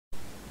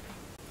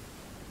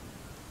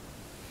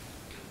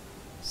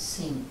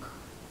5.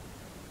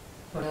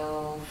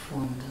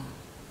 Profundo.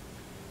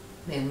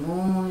 Ve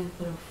muy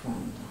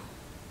profundo.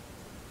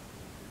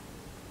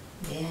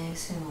 Ve a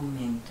ese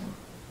momento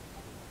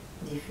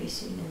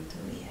difícil en tu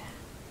vida.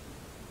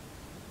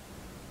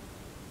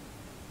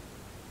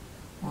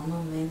 Un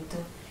momento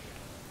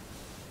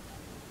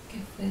que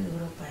fue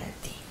duro para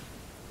ti.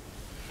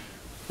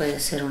 Puede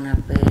ser una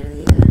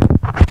pérdida,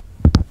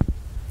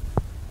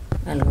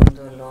 algún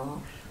dolor,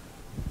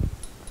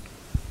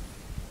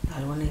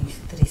 alguna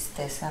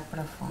tristeza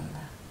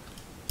profunda.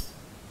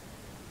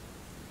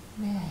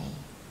 Ve ahí.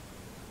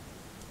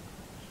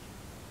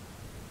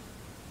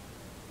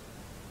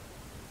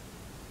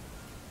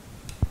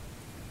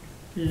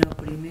 Lo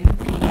primero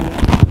que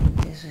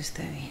inmediatamente eso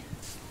está bien.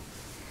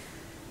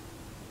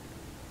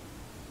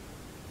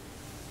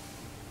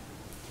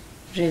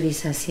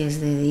 Revisa si es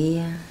de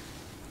día,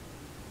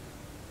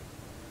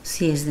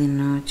 si es de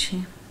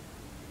noche.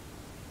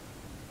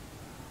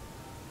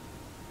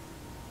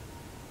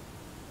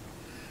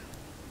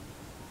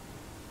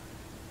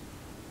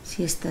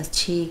 Si estás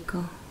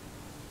chico,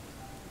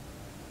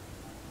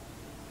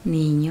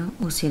 niño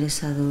o si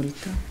eres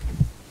adulto.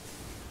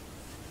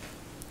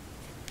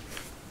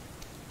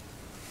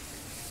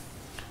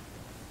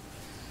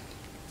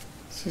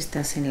 Si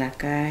estás en la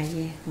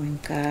calle o en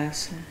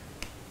casa.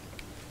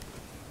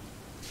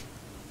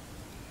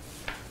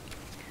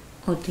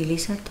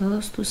 Utiliza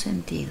todos tus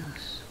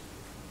sentidos.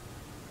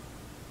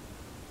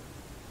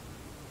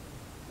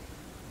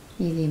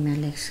 Y dime,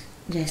 Alex,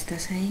 ¿ya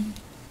estás ahí?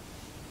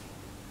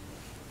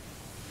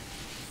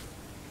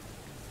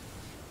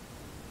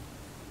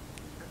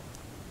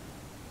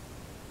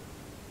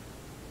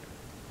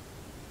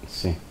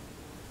 Sí.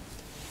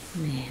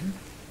 Bien.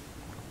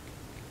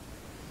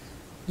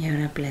 Y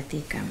ahora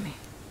platícame.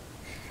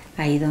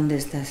 ¿Ahí donde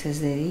estás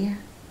es de día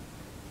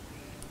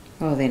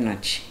o de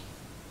noche?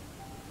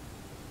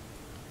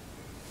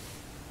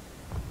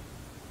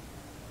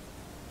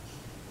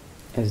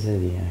 Es de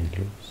día, hay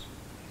luz.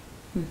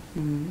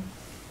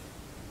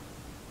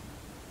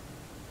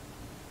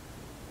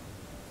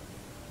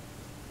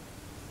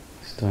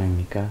 Estoy en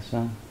mi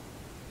casa.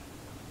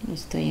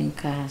 Estoy en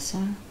casa.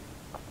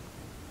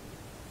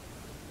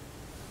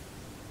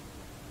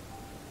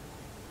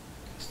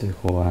 Estoy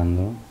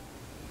jugando.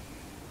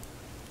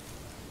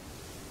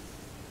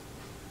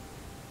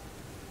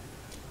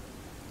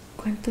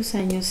 ¿Cuántos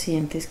años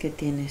sientes que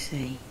tienes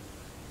ahí?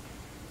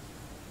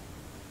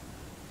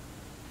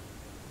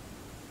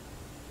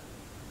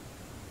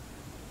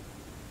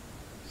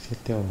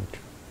 7 o 8.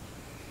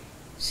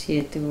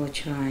 7 u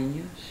 8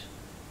 años.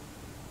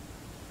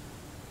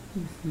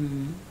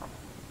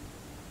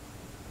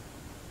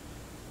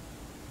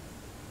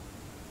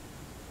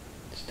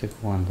 Estoy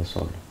jugando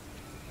solo.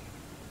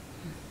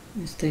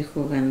 Estoy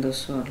jugando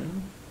solo.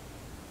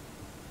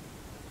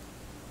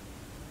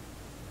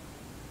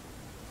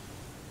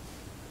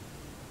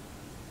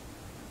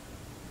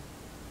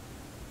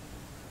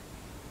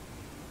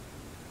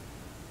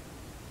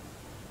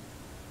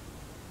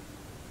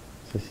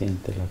 Se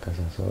siente la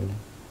casa sola,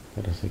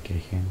 pero sé que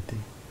hay gente.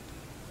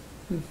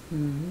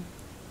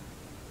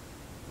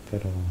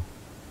 Pero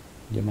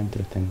yo me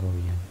entretengo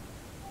bien.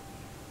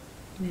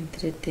 Me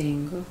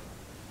entretengo.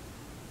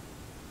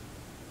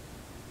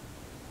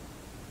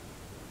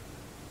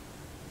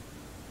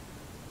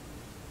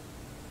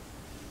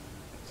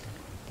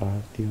 Salgo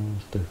al patio,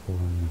 estoy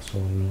jugando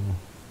solo.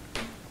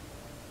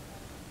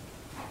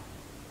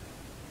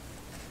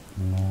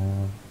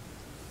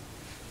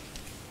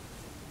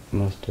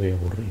 No estoy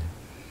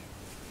aburrido.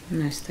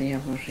 No estoy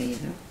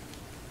aburrido.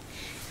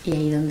 ¿Y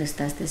ahí donde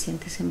estás te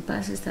sientes en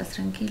paz? ¿Estás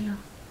tranquilo?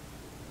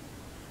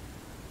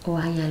 ¿O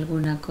hay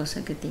alguna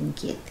cosa que te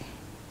inquiete?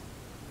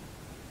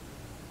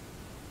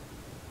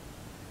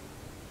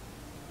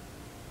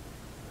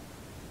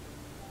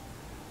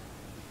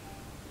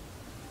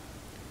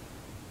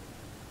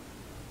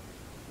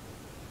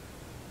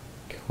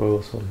 Que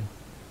juego solo.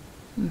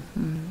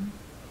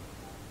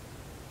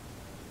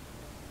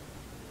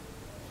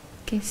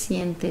 ¿Qué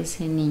siente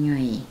ese niño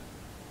ahí?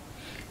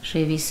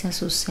 Revisa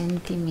sus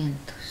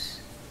sentimientos.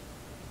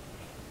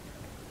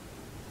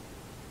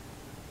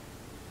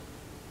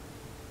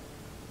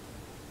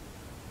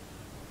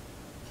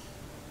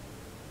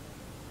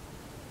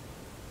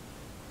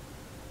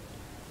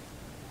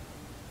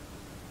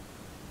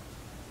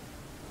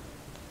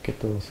 Que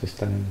todos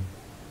están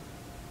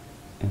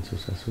en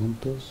sus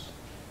asuntos.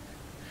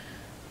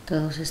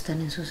 Todos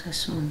están en sus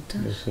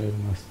asuntos. Yo soy el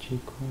más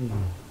chico y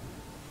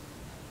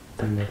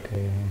tengo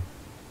que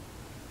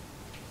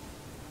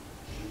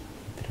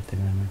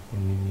entretenerme por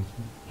mí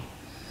mismo.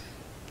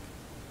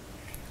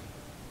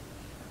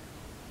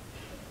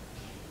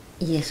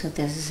 ¿Y eso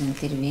te hace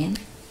sentir bien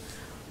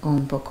o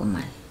un poco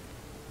mal?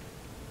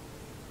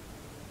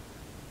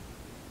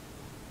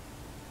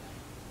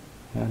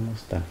 La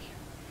nostalgia.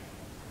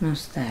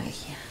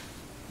 Nostalgia.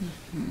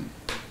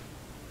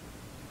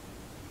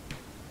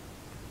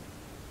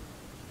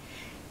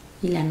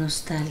 Y la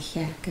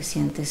nostalgia que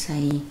sientes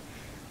ahí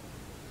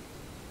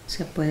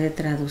se puede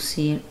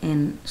traducir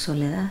en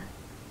soledad.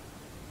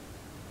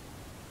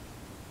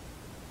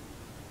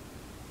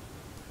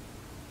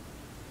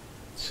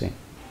 Sí.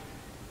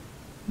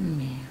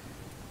 Bien.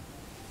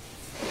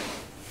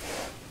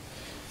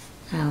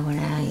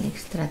 Ahora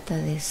Alex trata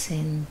de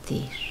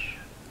sentir.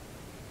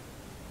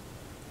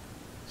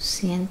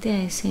 Siente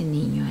a ese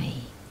niño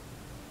ahí.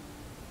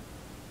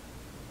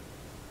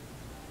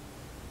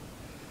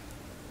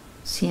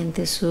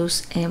 Siente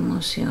sus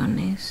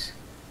emociones.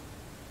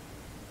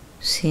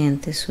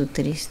 Siente su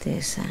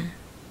tristeza.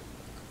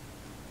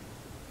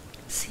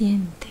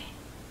 Siente.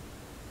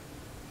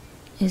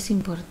 Es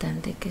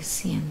importante que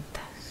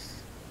sientas.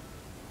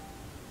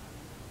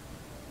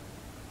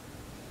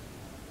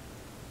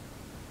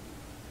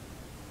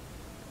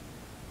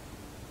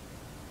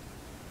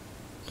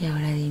 Y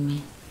ahora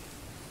dime,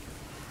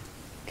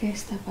 ¿qué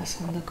está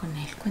pasando con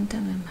él?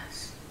 Cuéntame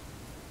más.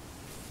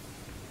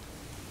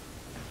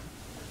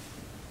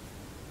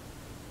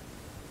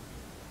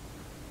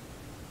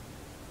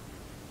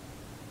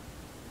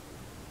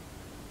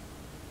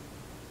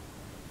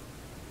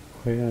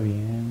 Juega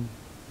bien.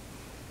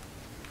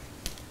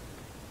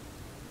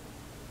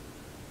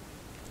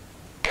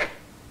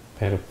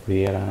 Pero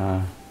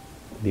pudiera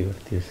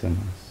divertirse más.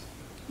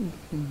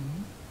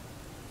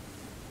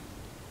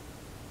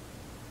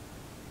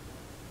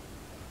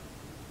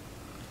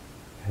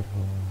 Pero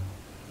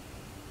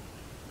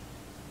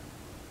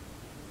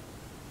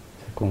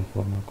se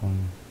conforma con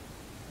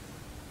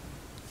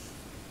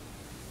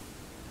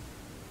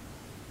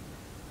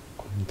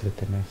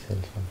entretenerse él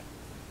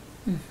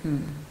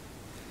solo.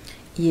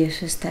 ¿Y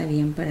eso está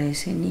bien para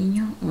ese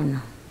niño o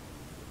no?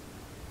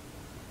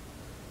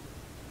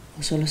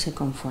 ¿O solo se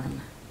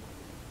conforma?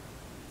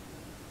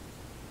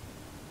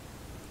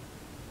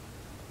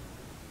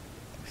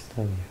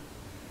 Está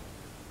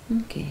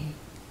bien. Ok.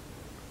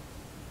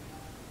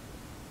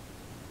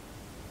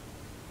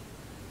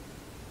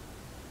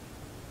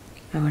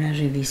 Ahora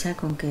revisa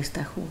con qué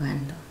está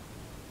jugando.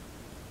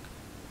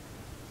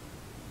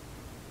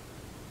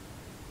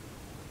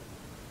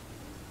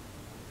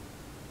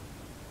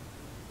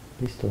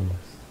 Pistolas.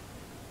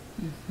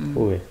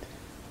 Juguete.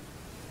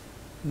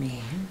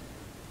 Bien.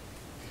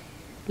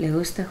 ¿Le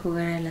gusta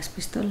jugar a las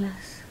pistolas?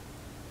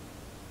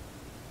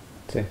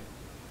 Sí.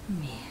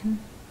 Bien.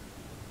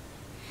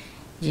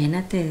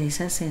 Llénate de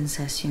esa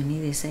sensación y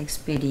de esa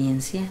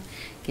experiencia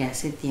que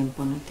hace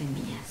tiempo no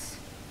tenías.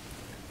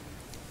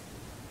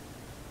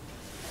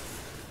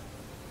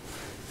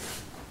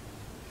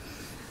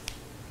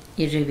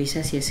 Y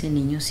revisa si ese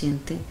niño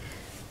siente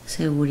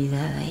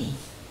seguridad ahí.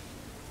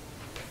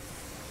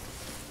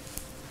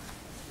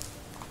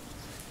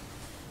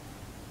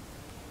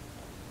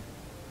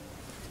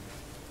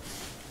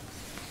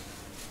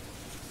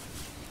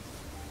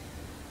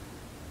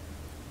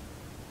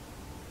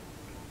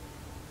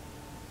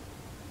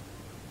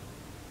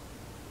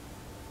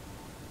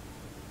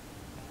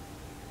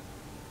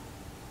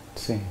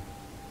 Sí.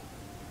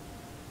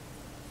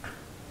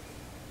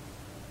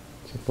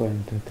 Se puede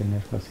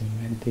entretener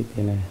fácilmente y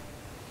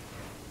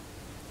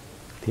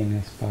tiene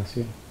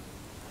espacio.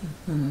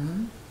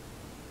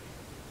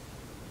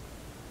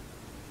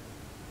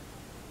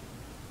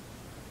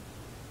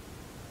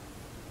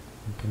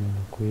 Aunque no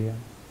lo cuidan.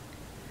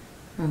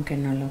 Aunque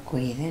no lo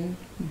cuiden.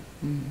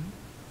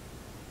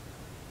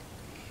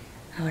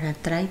 Ahora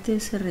tráete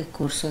ese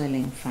recurso de la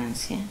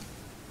infancia,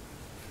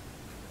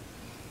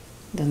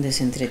 donde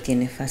se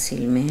entretiene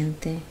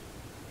fácilmente,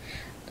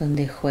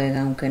 donde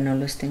juega aunque no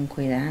lo estén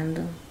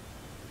cuidando,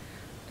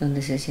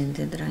 donde se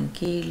siente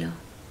tranquilo.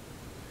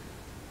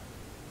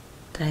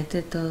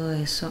 Tráete todo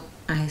eso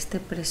a este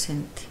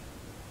presente,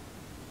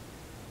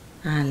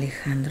 a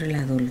Alejandro el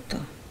adulto.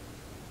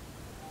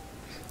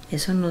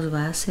 Eso nos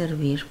va a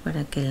servir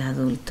para que el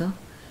adulto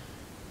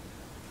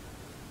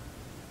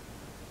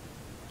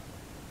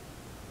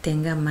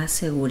tenga más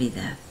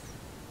seguridad.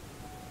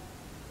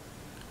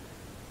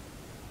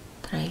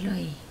 Tráelo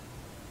ahí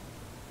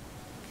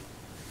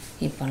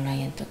y ponlo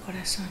ahí en tu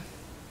corazón.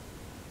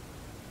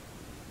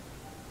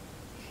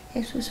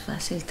 Eso es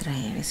fácil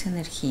traer, esa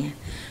energía.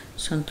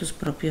 Son tus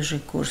propios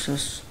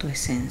recursos, tu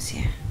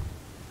esencia.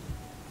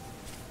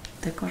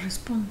 Te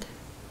corresponde.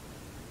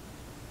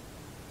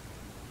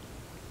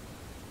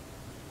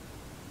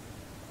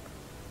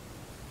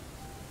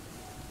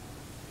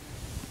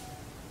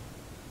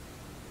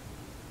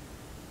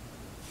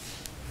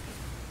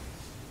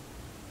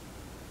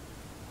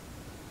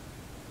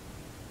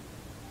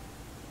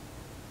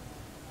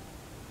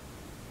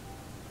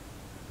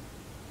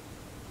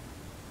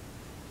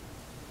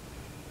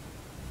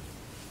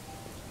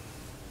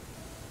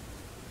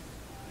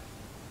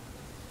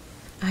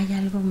 ¿Hay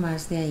algo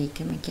más de ahí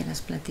que me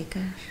quieras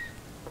platicar?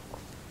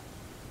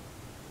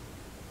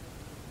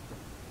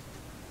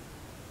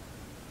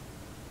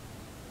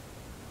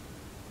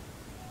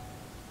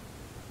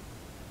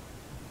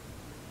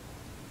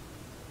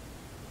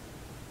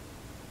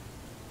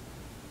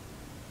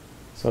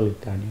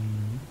 Solitario,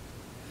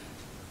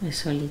 ¿no? Es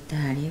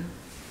solitario.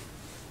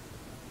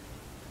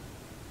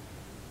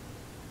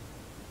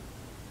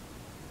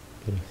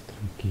 Pero es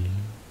tranquilo.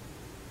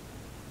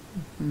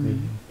 Vive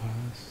en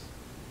paz.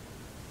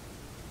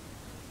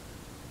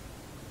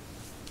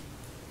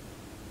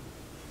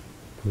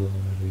 pudo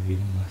haber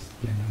vivido más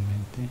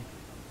plenamente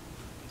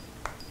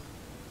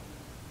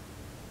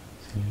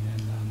si le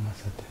hubieran dado más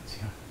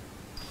atención.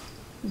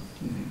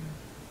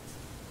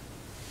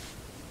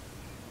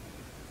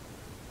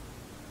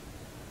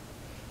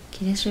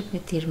 ¿Quieres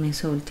repetirme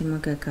eso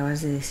último que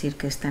acabas de decir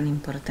que es tan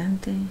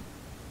importante?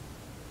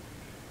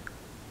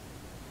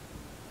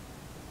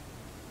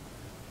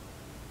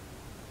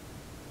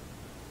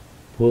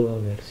 Pudo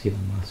haber sido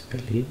más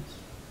feliz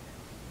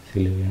si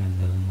le hubieran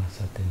dado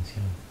más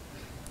atención.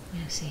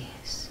 Así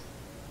es.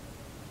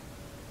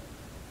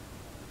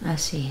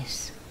 Así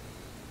es.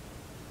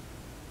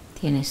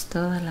 Tienes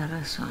toda la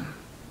razón.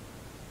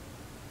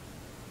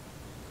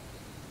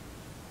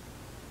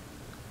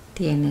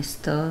 Tienes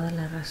toda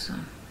la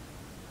razón.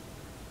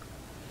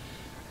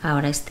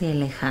 Ahora este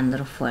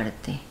Alejandro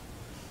fuerte,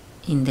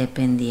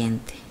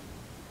 independiente,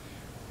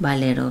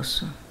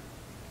 valeroso.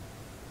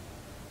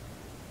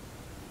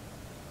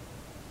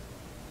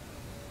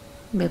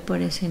 Ve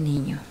por ese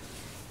niño,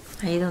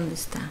 ahí donde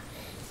está.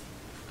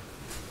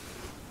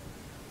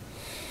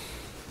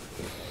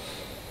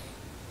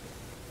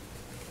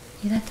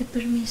 Y date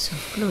permiso,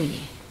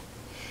 fluye.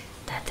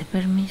 Date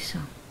permiso.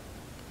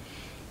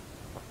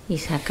 Y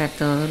saca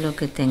todo lo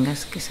que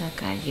tengas que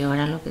sacar,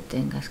 llora lo que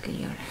tengas que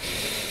llorar.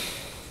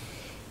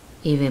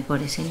 Y ve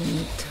por ese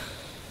niñito.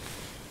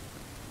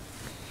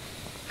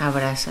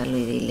 Abrázalo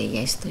y dile,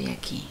 ya estoy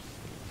aquí.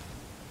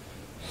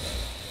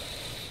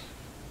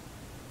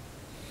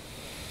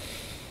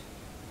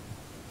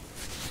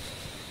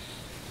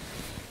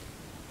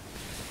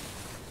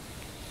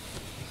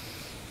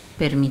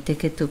 Permite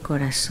que tu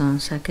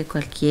corazón saque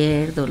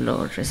cualquier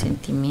dolor,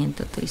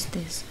 resentimiento,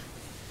 tristeza.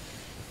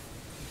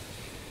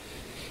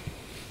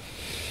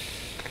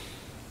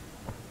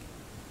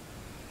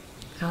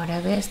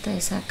 Ahora ve hasta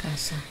esa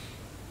casa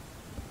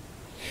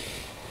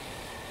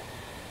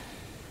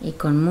y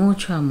con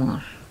mucho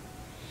amor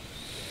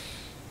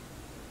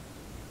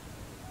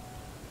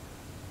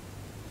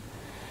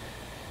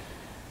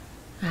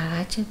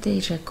agáchate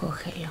y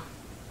recógelo.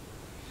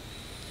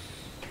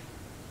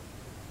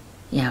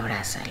 Y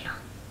abrázalo.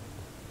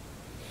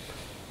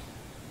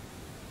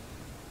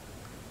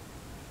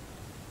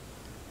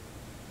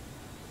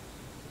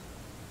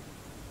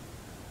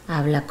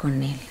 Habla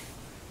con él.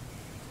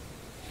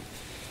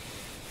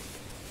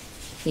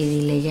 Y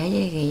dile, ya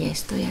llegué, ya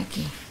estoy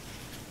aquí.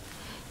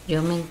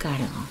 Yo me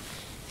encargo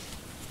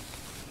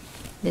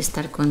de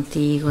estar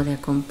contigo, de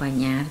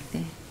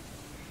acompañarte,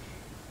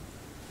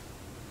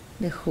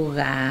 de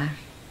jugar,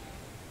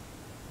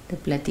 de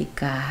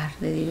platicar,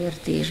 de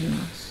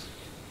divertirnos,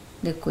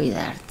 de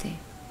cuidarte.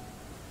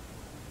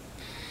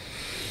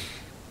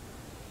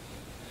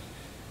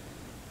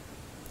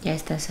 ¿Ya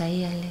estás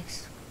ahí,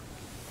 Alex?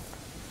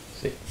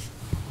 Sí.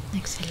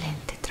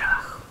 Excelente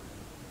trabajo.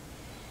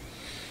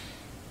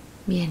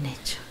 Bien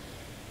hecho.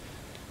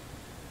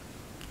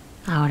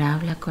 Ahora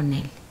habla con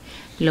él.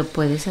 Lo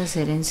puedes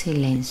hacer en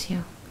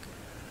silencio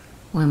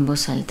o en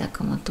voz alta,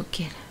 como tú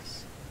quieras.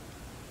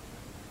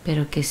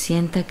 Pero que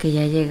sienta que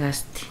ya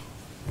llegaste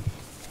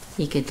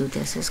y que tú te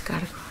haces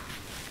cargo.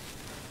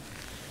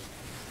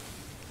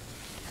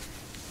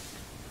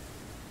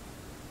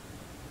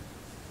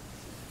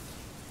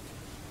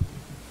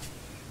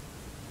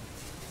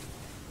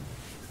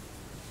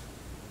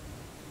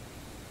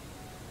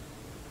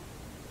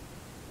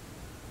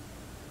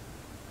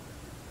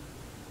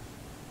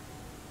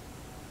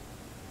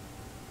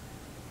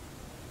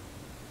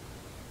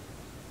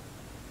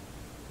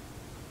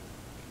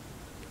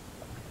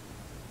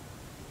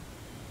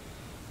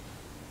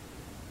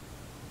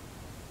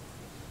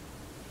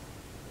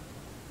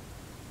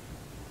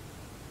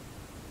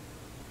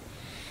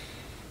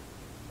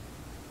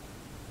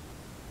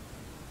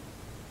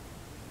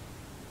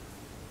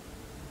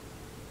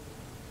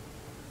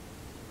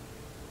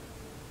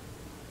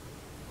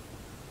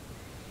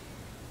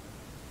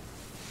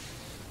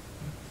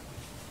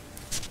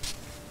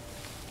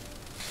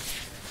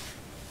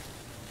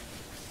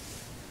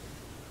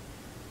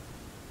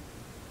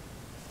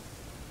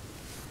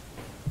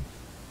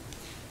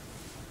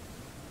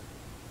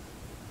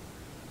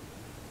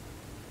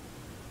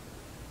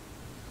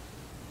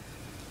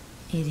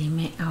 Y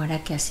dime,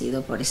 ahora que has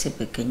ido por ese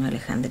pequeño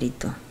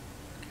Alejandrito,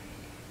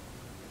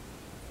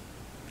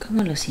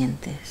 ¿cómo lo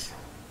sientes?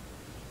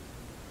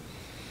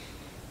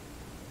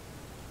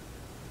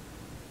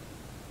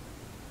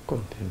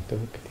 Contento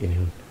de que tiene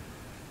un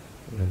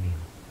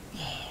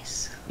amigo.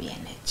 Eso,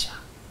 bien hecho.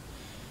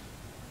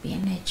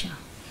 Bien hecho.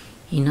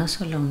 Y no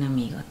solo un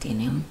amigo,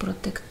 tiene un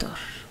protector.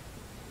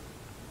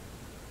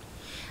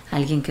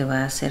 Alguien que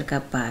va a ser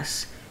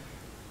capaz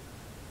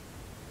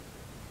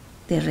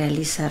de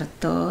realizar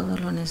todo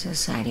lo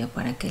necesario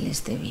para que él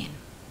esté bien,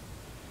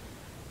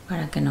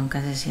 para que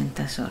nunca se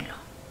sienta solo,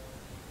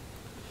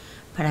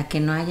 para que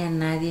no haya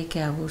nadie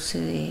que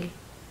abuse de él.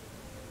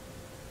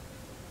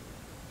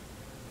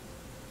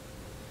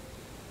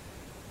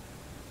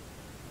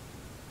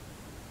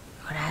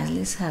 Ahora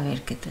hazle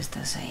saber que tú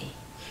estás ahí,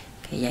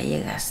 que ya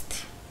llegaste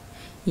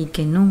y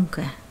que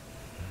nunca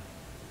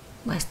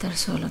va a estar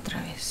solo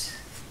otra vez.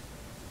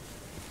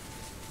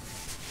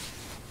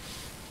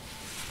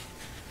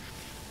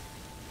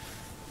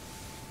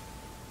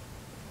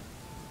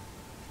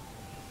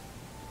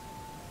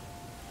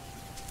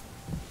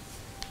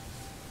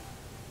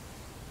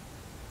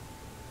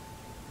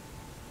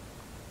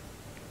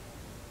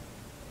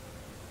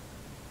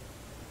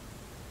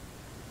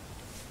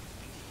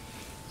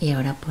 Y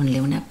ahora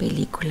ponle una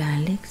película,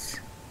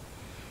 Alex.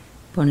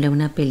 Ponle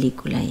una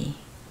película ahí.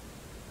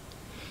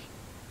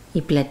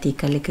 Y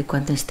platícale que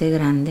cuando esté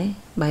grande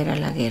va a ir a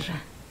la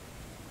guerra.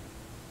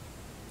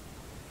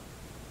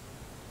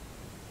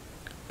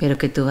 Pero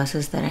que tú vas a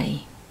estar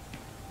ahí.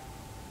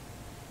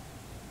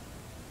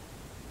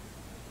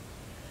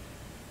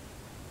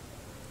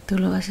 Tú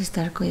lo vas a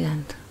estar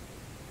cuidando.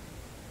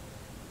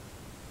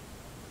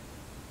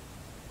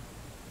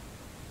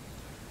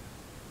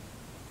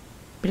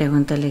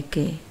 Pregúntale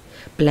que,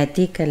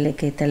 platícale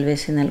que tal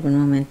vez en algún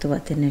momento va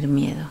a tener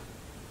miedo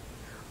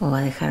o va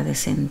a dejar de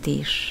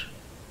sentir.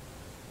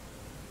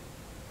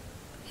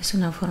 Es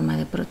una forma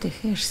de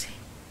protegerse.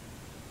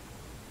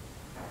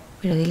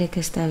 Pero dile que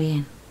está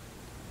bien,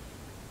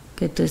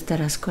 que tú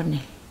estarás con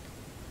él,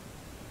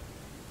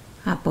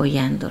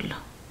 apoyándolo.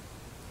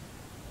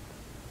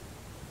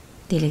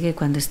 Dile que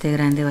cuando esté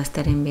grande va a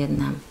estar en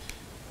Vietnam.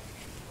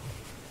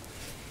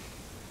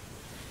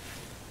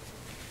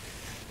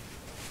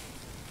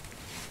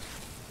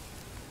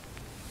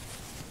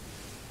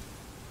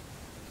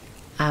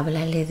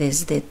 Háblale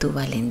desde tu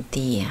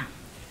valentía.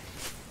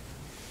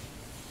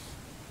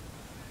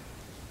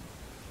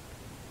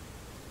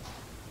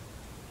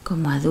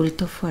 Como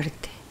adulto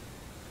fuerte,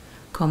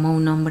 como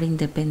un hombre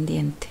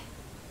independiente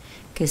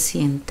que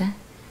sienta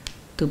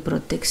tu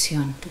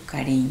protección, tu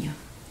cariño,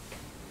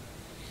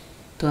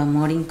 tu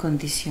amor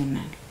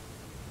incondicional.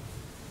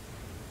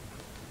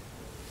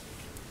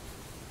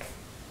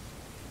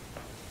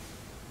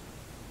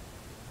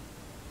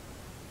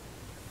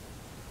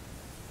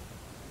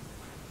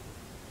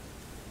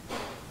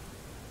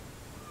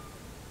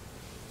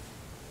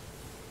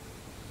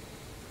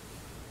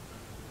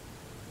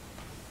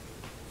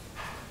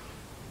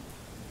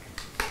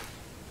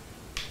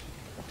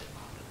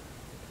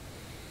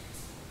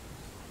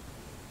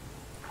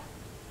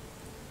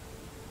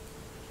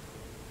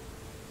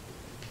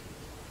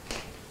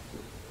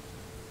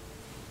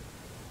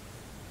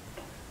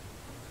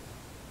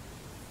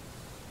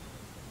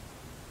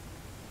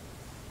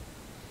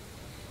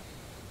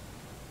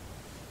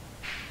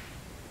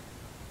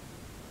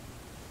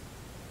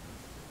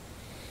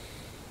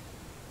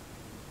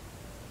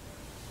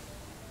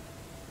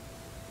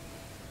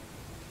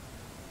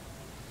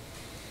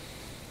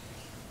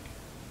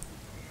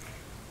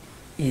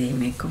 Y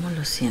dime cómo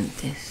lo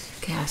sientes,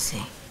 qué hace.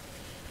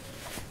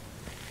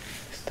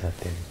 Está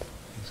atento,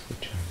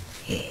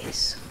 escuchando.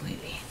 Eso, muy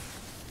bien.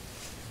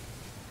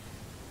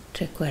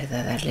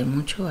 Recuerda darle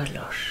mucho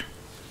valor,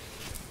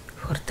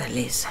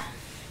 fortaleza,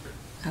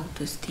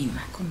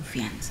 autoestima,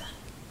 confianza.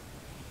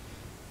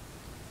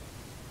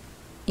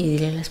 Y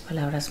dile las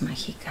palabras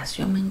mágicas,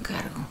 yo me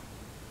encargo.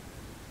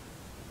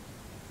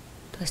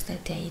 Tú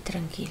estate ahí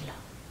tranquilo.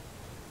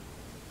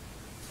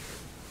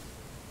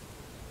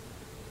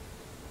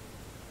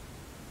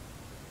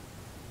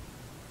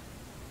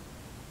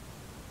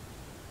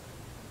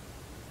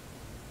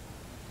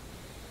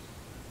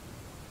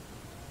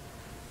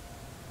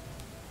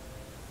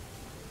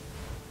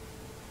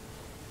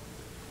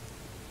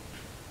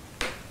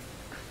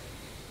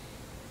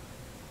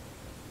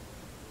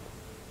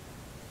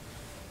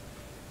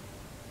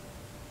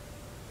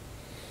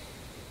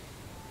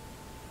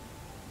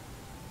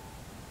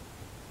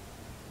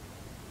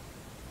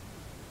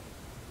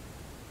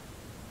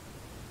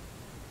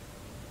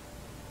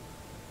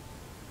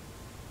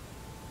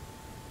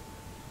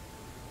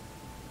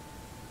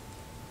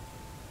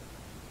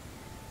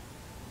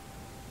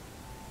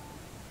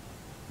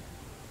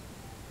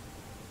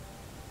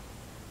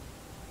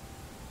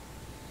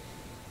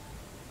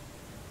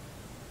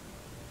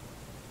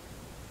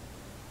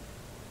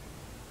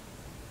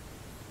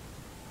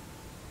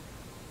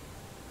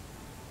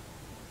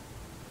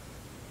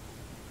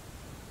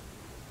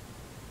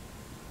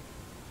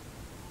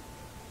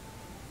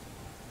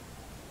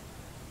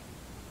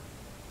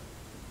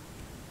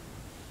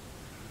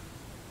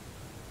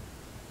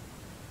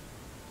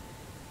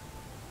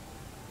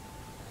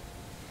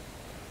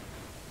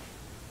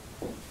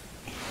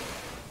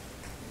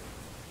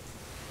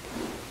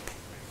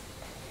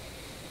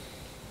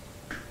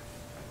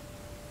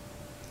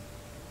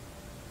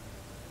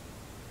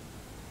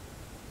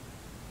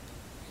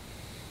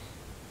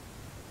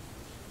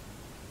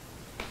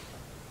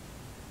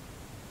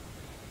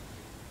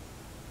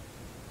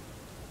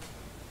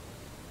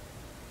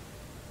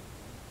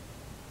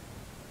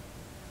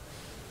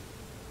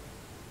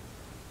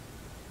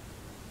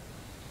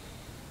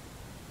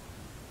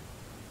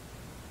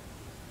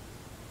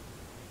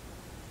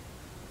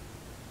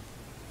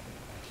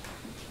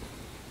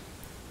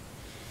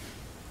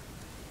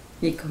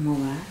 ¿Y cómo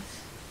vas?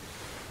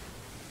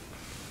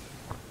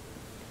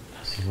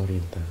 La sigo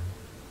orientando.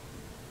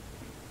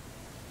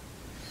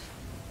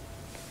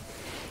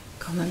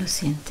 ¿Cómo lo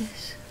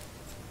sientes?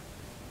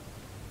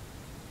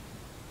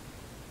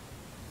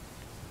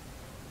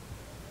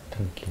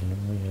 Tranquilo,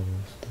 muy a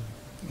gusto.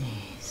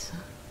 Eso.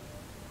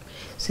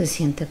 ¿Se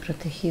siente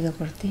protegido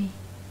por ti?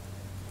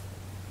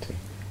 Sí.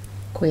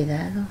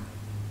 ¿Cuidado?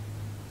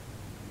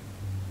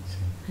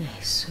 Sí.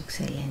 Eso,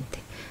 excelente.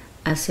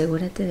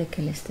 Asegúrate de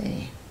que él esté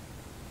bien.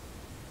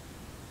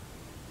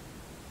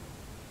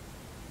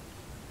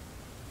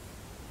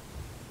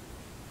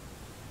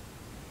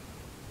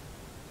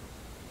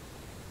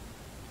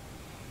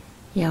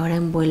 Y ahora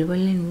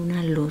envuélvelo en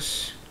una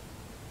luz.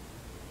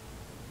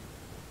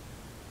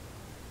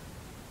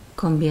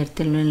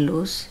 Conviértelo en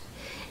luz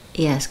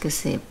y haz que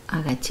se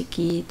haga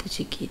chiquito,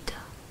 chiquito.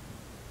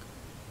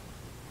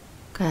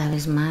 Cada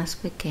vez más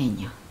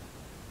pequeño.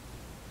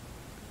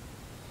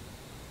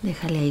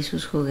 Déjale ahí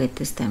sus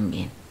juguetes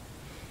también.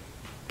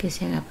 Que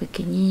se haga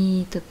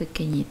pequeñito,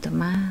 pequeñito,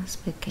 más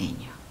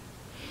pequeño.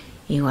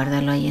 Y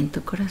guárdalo ahí en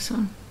tu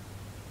corazón.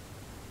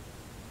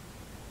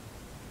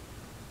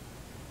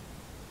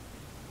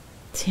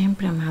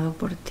 Siempre amado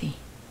por ti.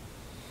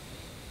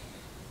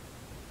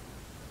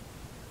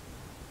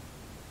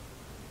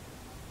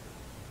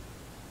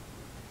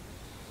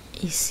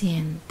 Y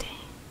siente.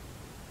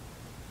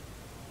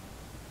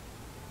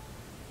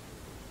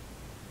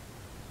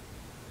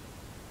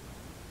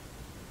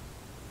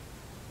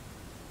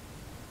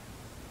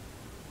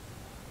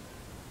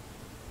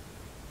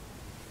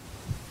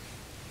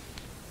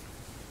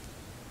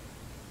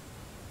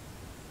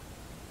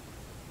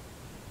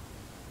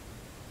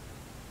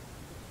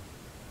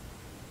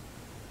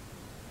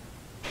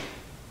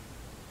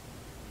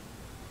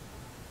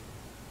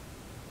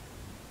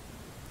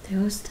 ¿Te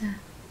gusta?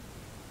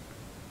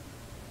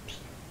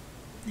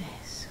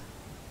 Eso.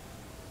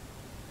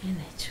 Bien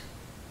hecho.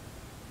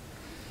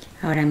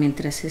 Ahora,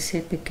 mientras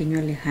ese pequeño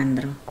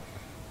Alejandro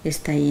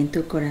está ahí en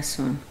tu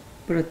corazón,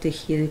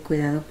 protegido y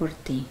cuidado por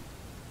ti,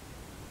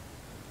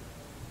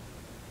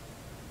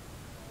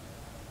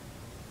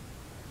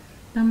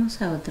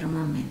 vamos a otro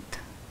momento.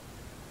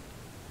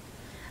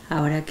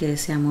 Ahora que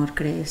ese amor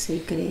crece y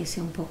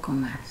crece un poco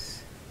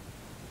más,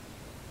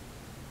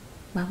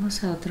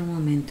 vamos a otro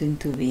momento en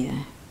tu vida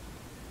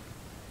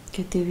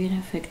que te hubiera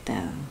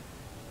afectado.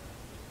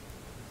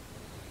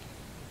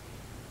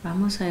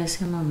 Vamos a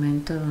ese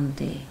momento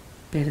donde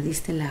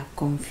perdiste la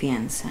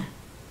confianza,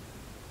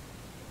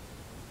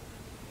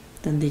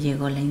 donde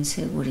llegó la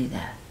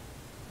inseguridad.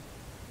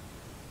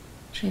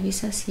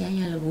 Revisa si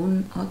hay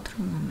algún otro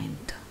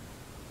momento.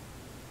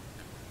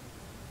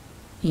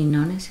 Y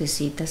no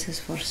necesitas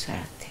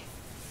esforzarte.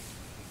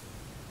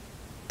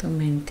 Tu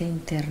mente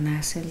interna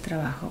hace el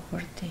trabajo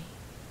por ti.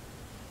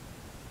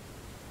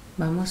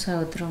 Vamos a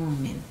otro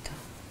momento.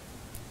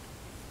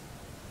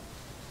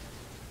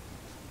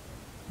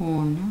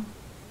 1.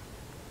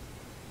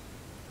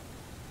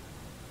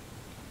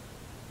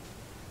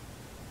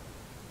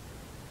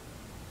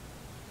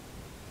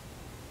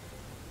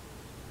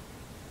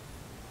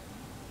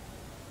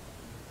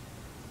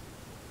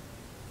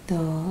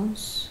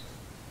 2.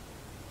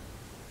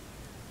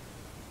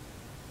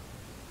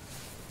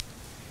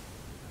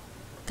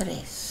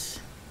 3.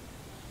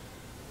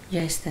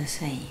 Ya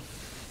estás ahí.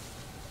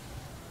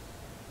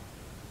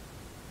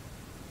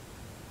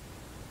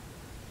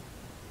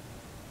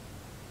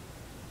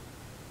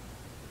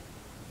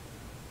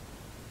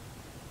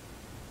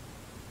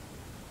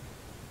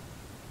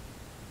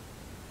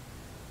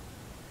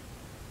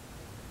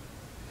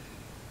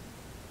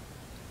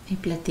 Y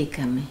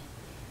platícame,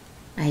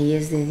 ¿ahí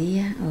es de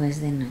día o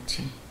es de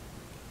noche?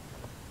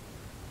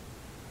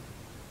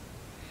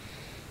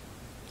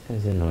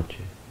 Es de noche.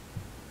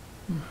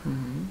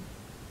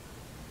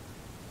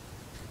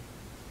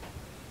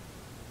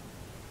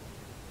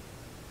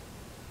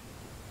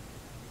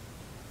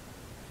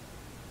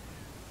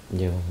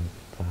 Llegó mi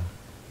papá.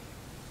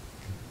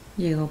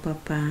 Llegó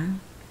papá.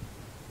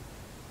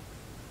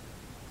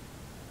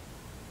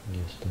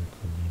 Yo estoy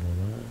con mi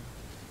mamá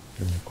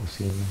en la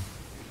cocina.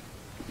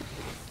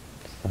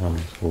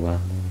 Estábamos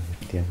jugando,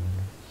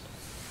 divirtiéndonos.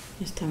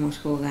 Estamos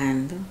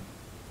jugando.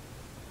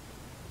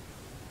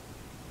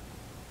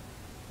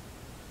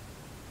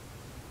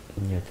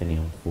 Yo tenía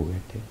un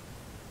juguete.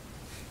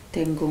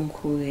 Tengo un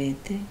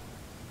juguete.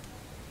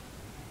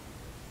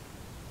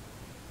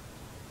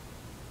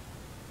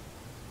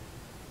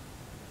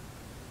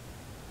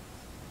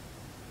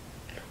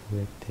 El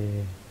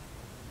juguete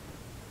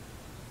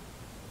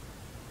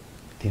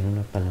tiene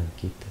una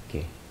palanquita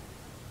que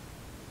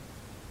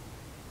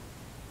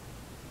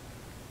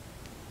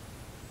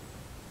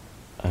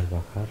al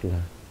bajarla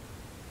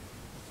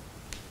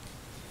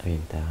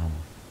avienta agua.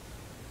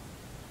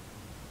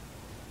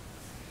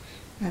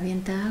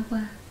 Avienta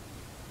agua.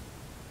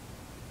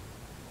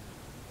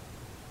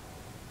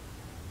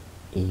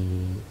 Y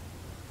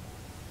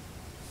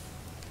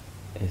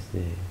es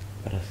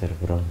para hacer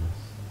bromas.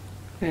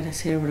 Para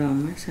hacer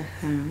bromas,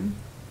 ajá.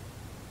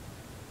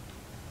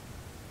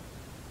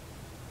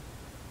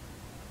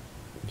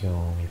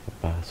 Yo, mi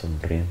papá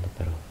sonriendo,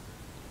 pero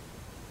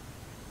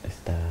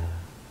está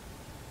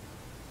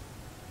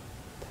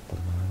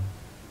tomado.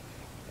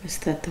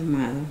 Está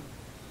tomado.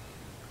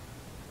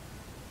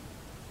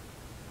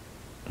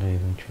 Me dio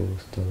mucho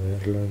gusto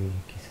verlo y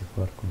quise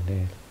jugar con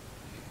él.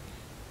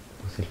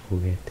 Puse el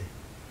juguete.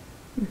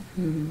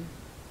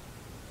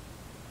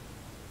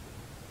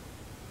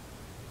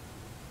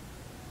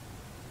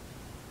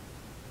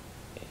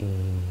 Y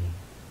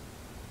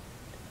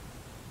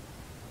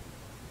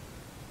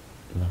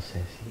no sé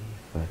si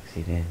fue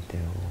accidente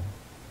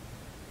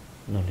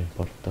o no le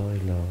importó y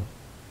lo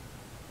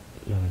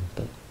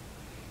aventó.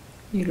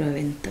 Y lo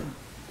aventó.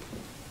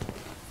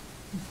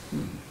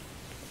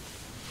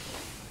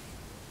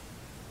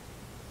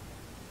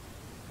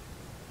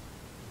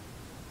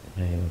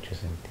 Hay mucho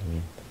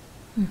sentimiento.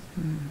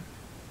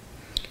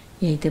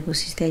 Y ahí te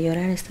pusiste a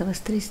llorar,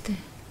 estabas triste.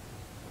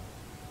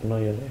 No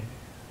lloré.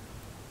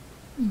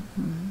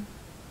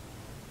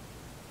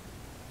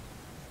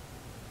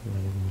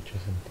 Hay mucho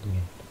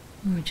sentimiento.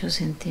 Mucho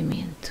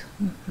sentimiento.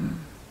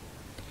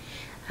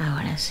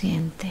 Ahora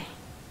siente.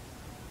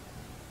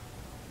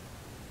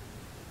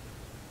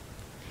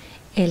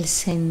 El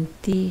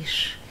sentir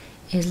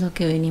es lo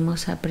que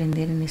venimos a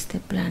aprender en este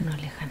plano,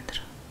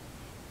 Alejandro.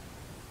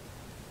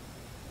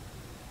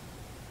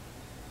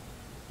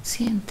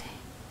 Siente.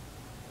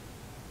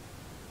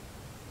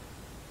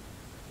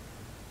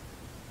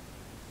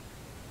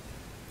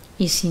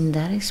 Y sin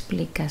dar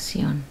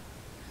explicación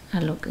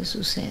a lo que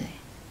sucede.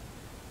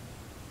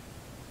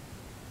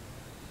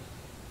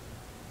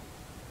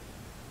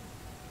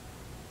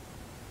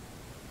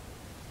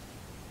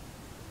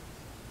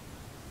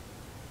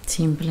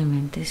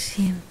 Simplemente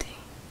siente.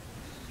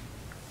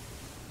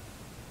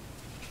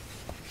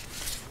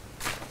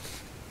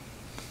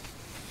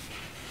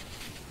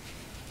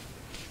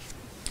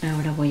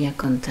 Ahora voy a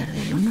contar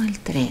del 1 al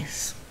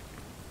 3.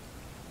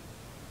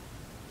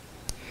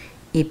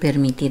 Y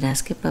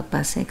permitirás que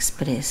papá se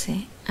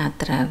exprese a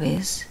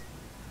través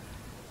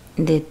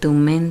de tu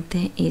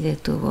mente y de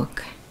tu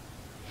boca.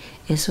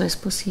 Eso es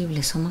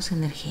posible, somos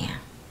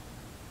energía.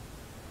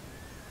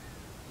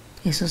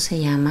 Eso se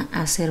llama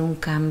hacer un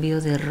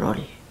cambio de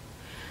rol,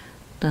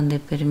 donde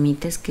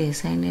permites que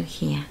esa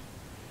energía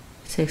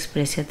se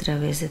exprese a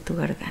través de tu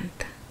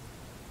garganta.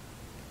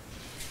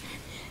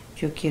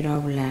 Yo quiero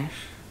hablar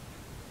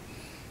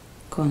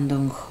con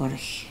don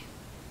Jorge.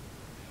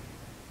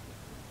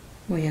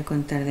 Voy a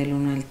contar del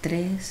 1 al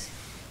 3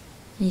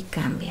 y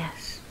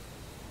cambias.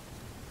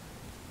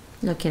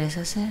 ¿Lo quieres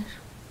hacer?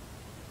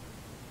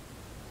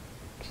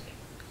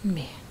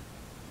 Bien.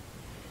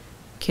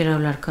 Quiero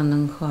hablar con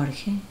don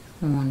Jorge.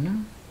 1.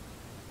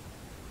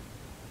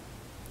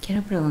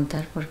 Quiero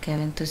preguntar por qué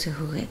aventó ese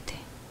juguete.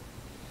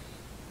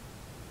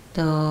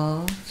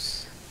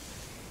 2,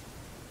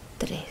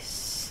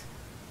 3.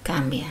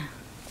 Cambia.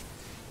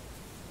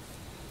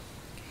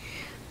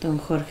 Don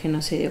Jorge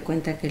no se dio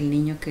cuenta que el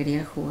niño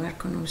quería jugar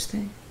con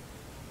usted.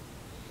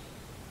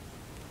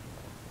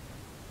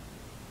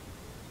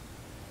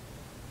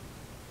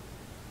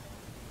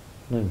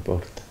 No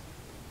importa.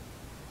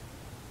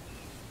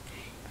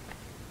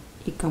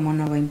 ¿Y cómo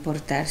no va a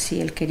importar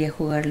si él quería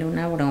jugarle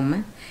una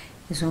broma?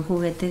 Es un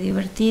juguete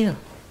divertido.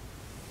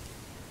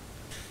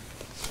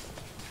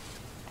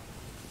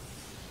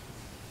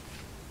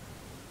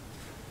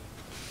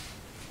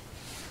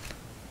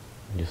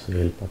 Yo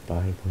soy el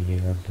papá y voy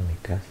llegando a mi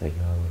casa y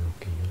yo hago lo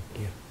que yo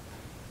quiero.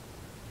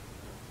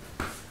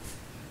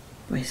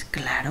 Pues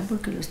claro,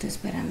 porque lo está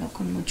esperando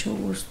con mucho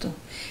gusto.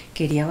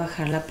 Quería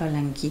bajar la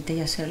palanquita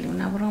y hacerle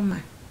una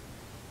broma.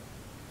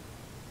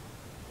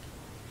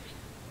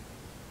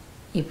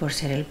 Y por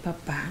ser el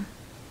papá,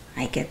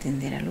 hay que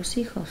atender a los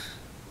hijos.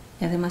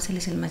 Y además él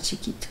es el más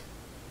chiquito.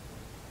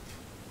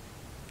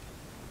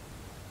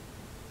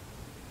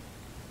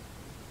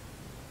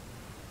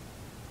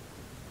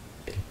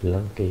 El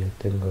plan que yo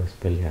tengo es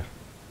pelear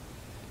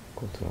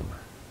con su mamá.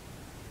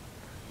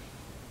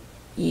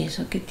 ¿Y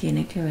eso qué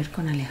tiene que ver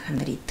con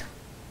Alejandrito?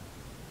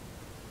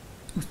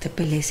 Usted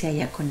peléese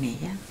allá con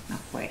ella,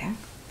 afuera,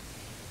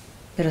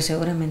 pero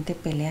seguramente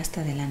pelea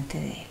hasta delante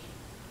de él.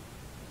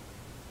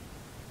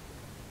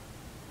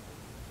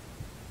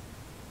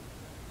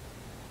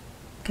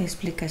 ¿Qué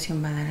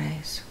explicación va a dar a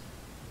eso?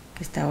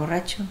 ¿Que está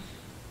borracho?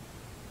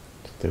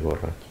 Estoy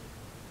borracho.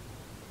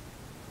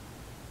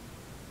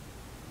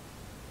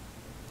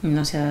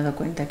 ¿No se ha dado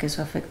cuenta que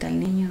eso afecta al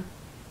niño?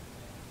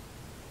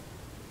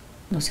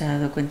 ¿No se ha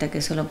dado cuenta que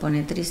eso lo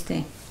pone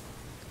triste?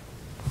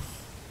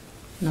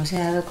 ¿No se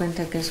ha dado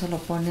cuenta que eso lo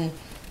pone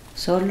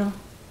solo?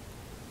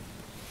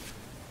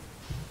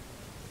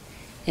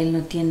 Él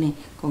no tiene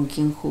con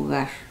quién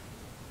jugar.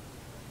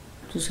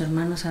 Sus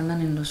hermanos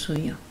andan en lo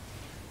suyo.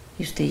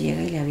 Y usted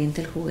llega y le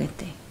avienta el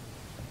juguete.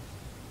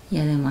 Y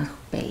además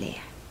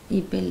pelea,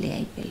 y pelea,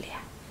 y pelea.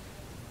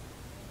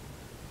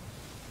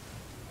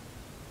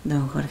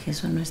 Don Jorge,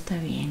 eso no está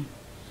bien.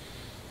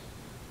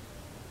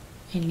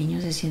 El niño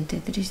se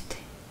siente triste.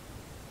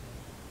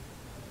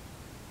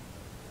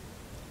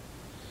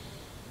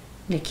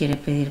 ¿Le quiere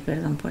pedir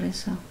perdón por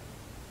eso?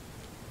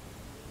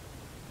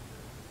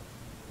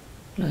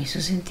 Lo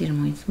hizo sentir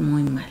muy,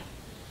 muy mal.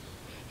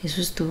 Eso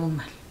estuvo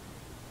mal.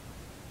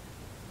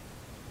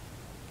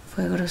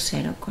 Fue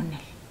grosero con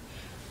él.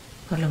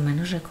 Por lo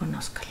menos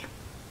reconózcalo.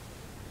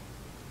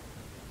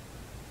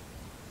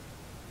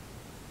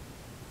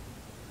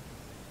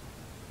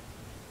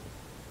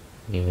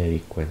 Ni me di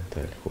cuenta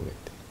del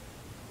juguete.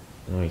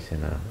 No hice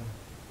nada.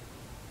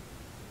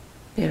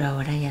 Pero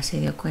ahora ya se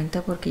dio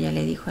cuenta porque ya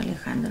le dijo a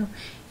Alejandro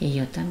y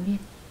yo también.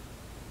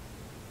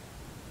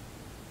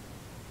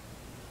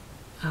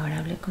 Ahora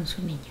hable con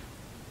su niño.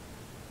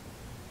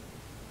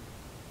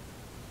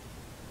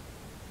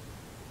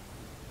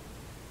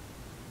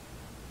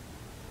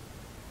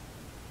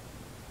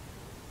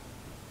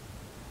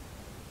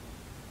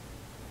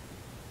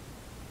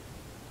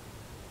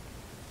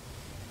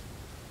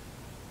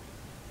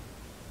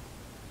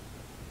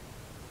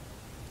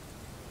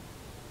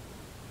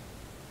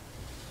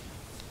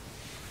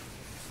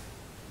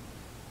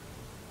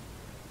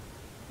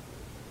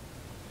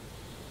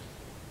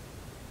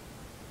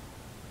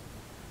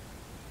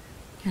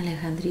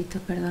 Alejandrito,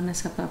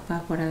 ¿perdonas a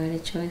papá por haber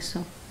hecho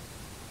eso?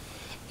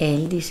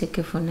 Él dice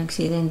que fue un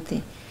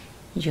accidente.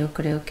 Yo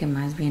creo que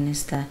más bien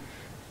está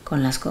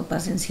con las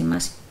copas encima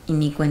y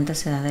ni cuenta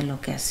se da de lo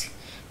que hace.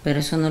 Pero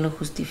eso no lo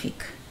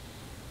justifica.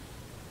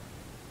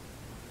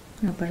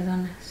 ¿No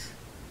perdonas?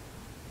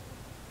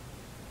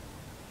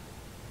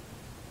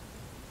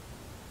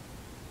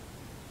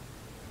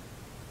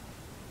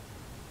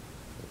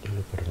 Yo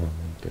lo perdono,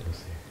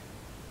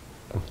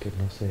 aunque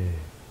no se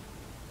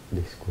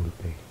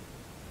disculpe.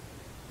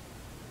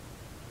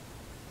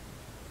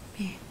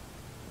 Bien.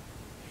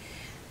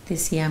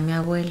 Decía mi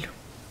abuelo,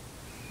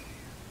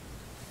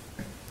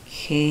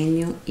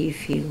 genio y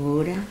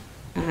figura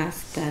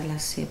hasta la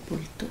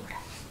sepultura.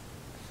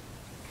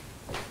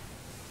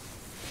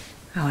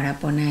 Ahora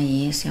pon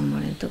ahí ese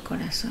amor en tu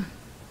corazón.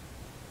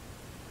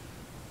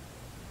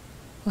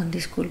 Pon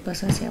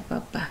disculpas hacia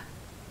papá.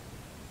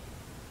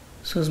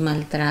 Sus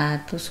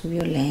maltratos, su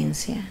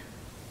violencia,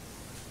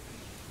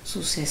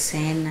 sus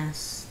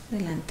escenas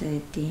delante de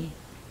ti.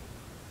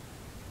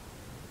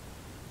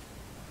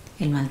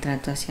 El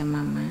maltrato hacia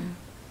mamá.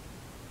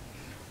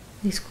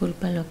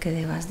 Disculpa lo que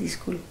debas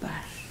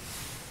disculpar.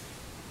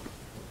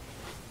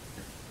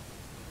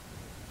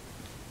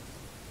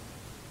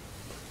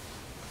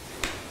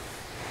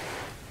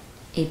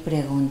 Y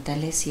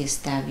pregúntale si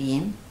está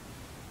bien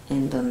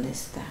en donde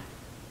está.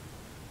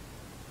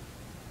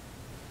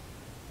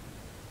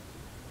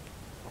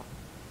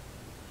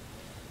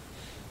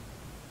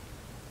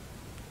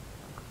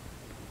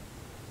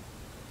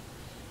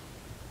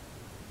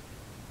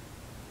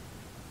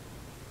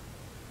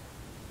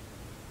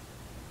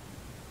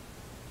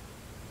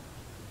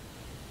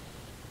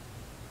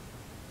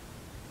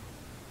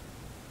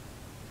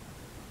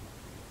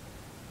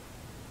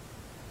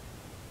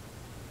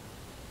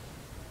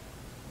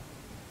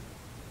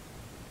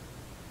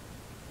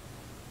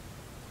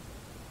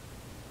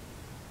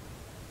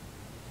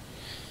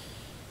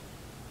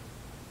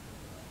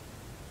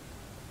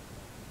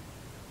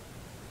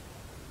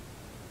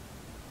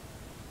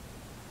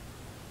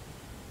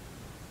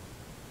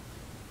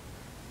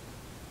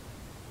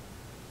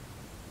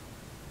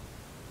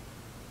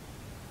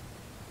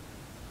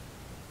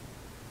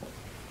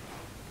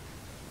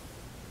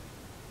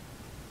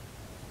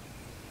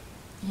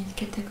 ¿Y el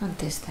qué te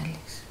contesta,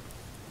 Alex?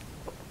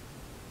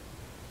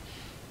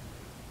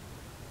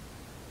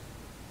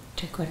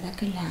 Recuerda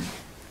que la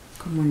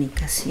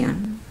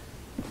comunicación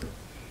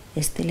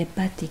es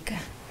telepática.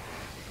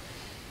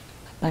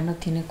 Papá no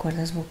tiene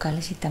cuerdas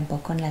vocales y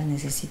tampoco las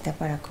necesita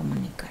para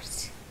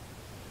comunicarse.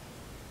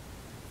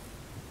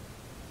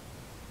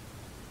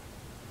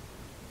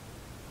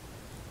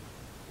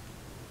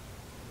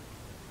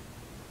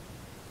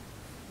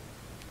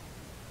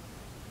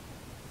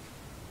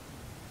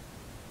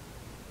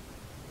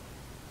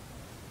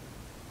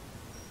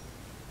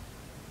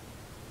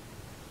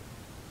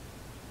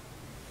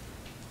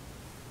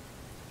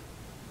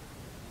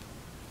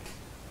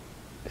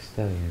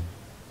 Está bien.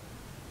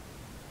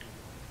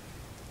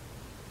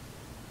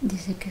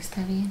 Dice que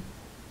está bien.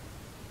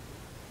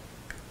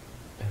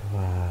 Pero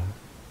va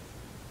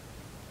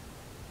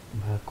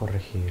a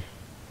corregir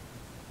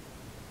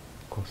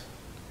cosas.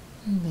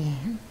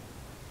 Bien.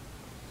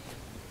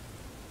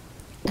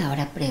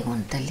 Ahora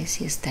pregúntale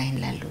si está en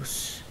la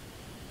luz.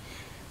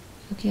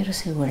 Yo quiero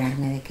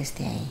asegurarme de que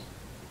esté ahí.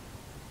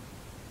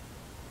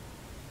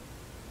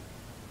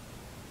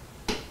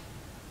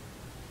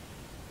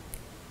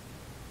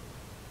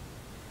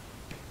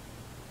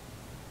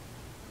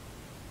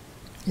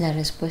 La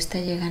respuesta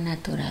llega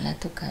natural a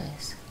tu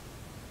cabeza.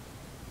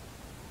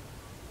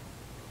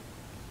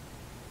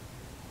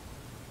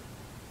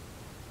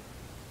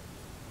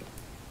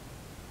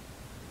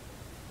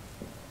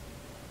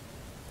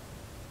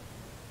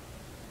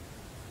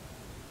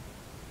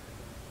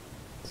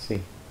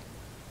 Sí.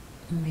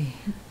 Bien.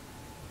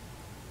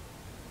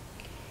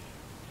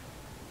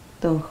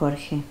 Don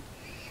Jorge,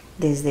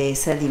 desde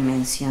esa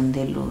dimensión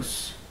de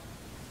luz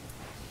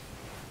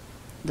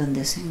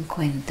donde se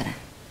encuentra,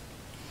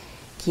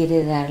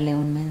 ¿quiere darle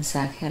un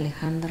mensaje a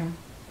Alejandro?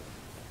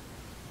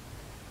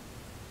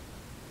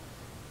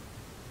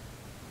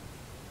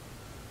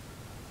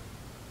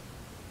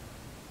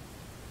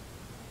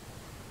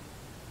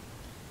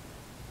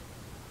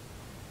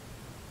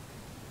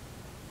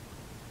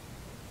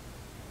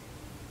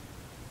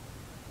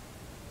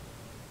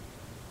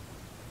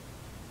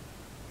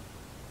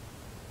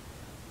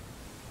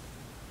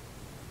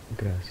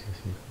 Gracias,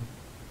 hijo.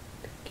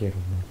 Te quiero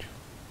mucho.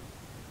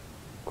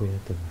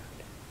 Cuídate mucho.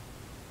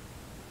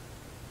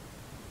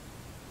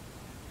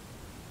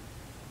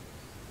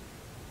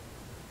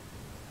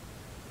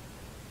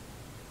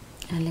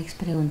 Alex,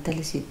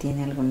 pregúntale si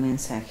tiene algún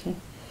mensaje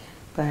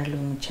para los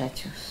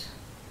muchachos,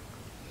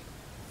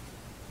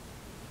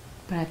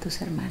 para tus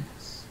hermanos.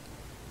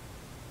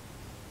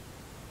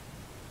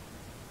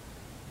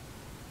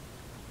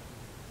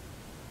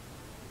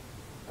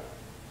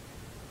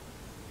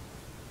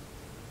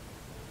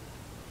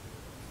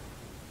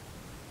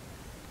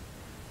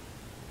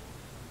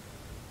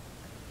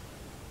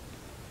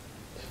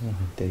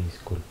 Solamente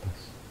disculpas.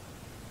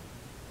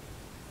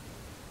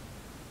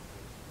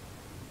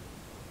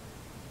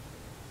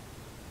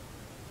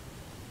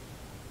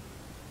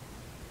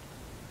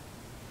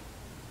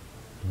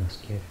 los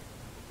quiere.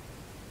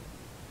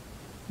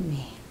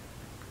 Bien.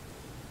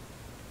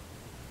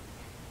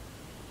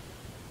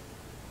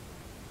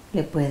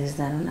 Le puedes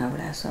dar un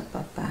abrazo a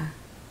papá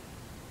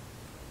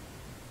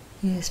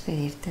y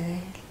despedirte de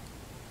él,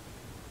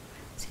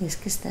 si es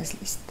que estás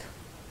listo.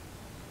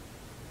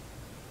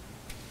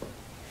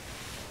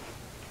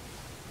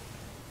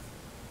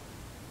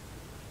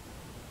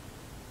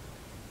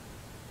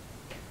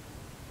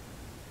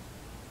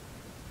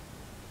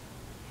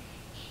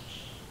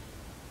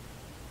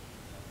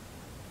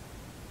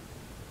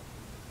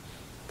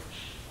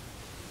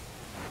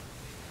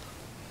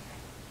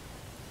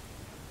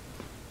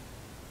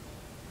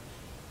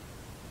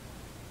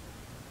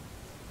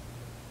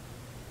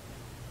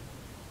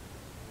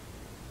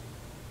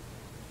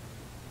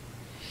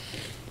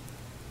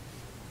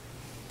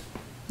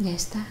 ¿Ya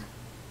está?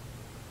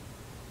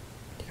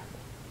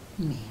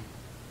 Bien.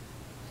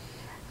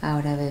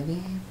 Ahora ve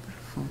bien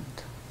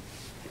profundo.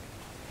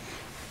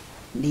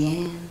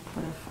 Bien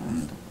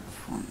profundo,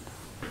 profundo.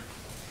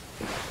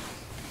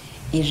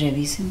 Y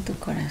revisa en tu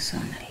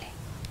corazón, Ale.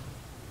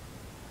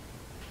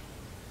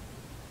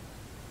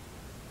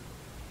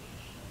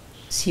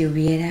 Si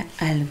hubiera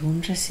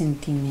algún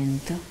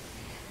resentimiento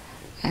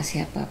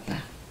hacia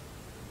papá.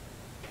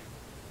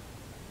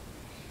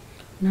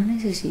 No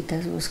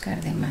necesitas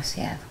buscar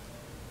demasiado.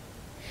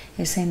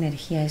 Esa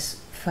energía es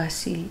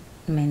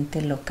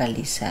fácilmente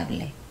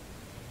localizable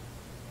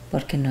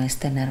porque no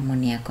está en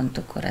armonía con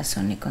tu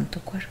corazón y con tu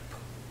cuerpo.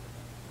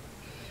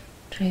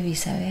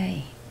 Revisa, ve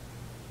ahí.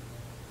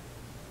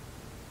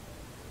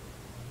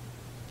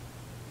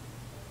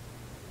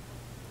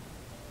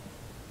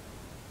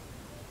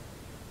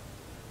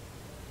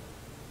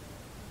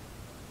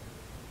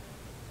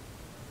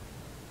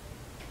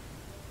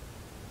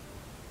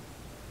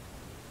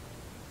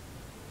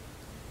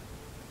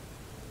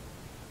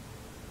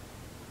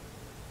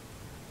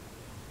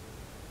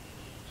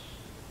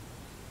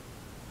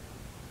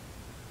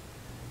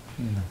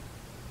 No,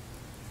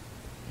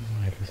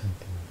 no hay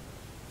resentimiento.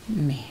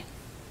 Bien,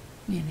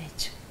 bien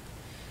hecho.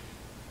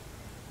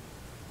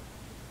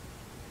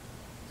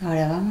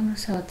 Ahora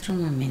vámonos a otro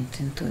momento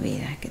en tu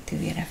vida que te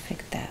hubiera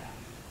afectado.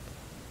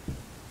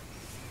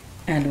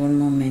 Algún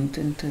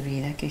momento en tu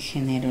vida que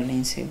generó la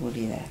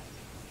inseguridad.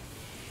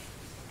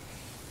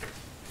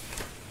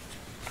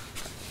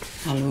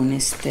 Algún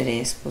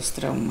estrés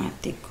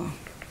postraumático.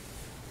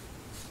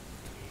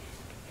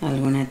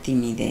 Alguna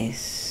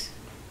timidez.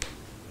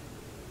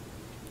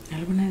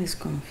 Alguna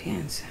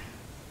desconfianza.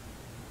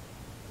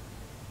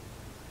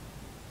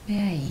 Ve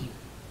ahí.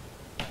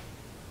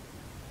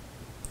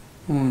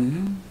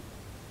 1,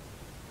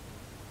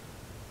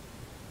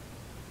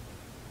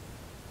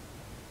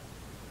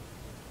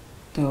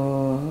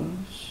 2,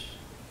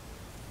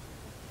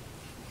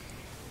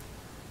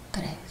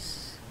 3.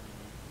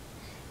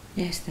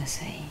 Ya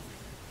estás ahí.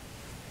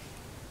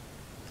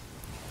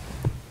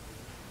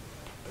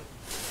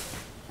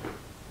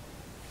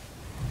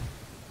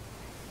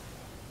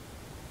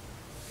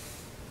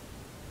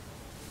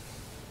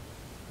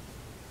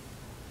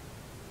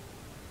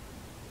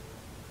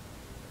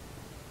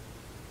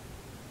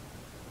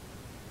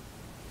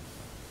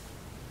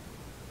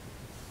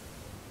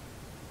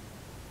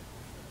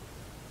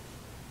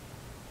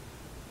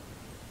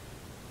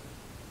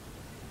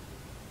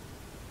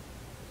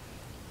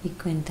 Y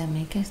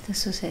cuéntame qué está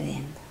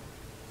sucediendo.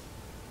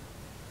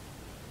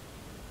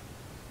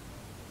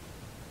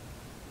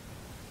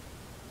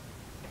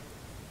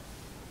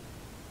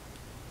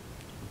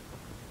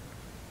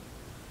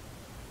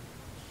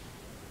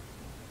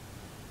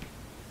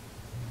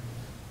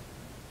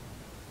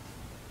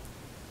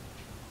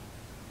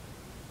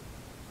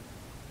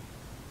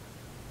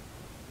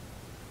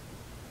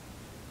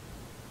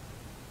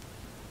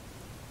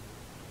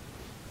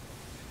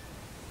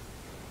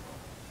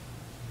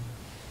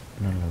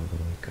 No logro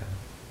ubicar.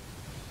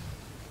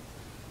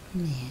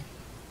 Bien.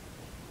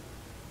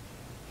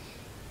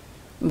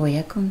 Voy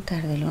a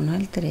contar del 1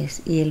 al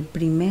 3 y el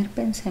primer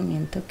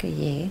pensamiento que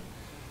llegue,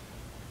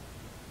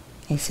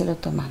 ese lo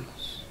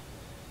tomamos.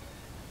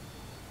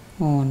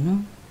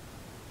 1.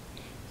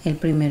 El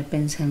primer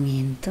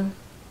pensamiento,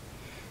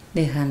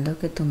 dejando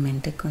que tu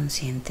mente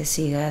consciente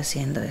siga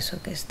haciendo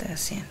eso que está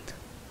haciendo.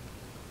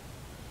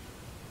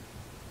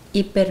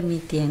 Y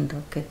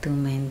permitiendo que tu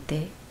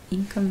mente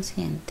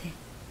inconsciente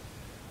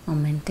o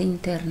mente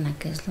interna,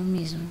 que es lo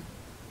mismo,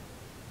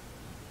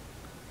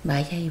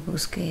 vaya y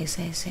busque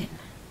esa escena,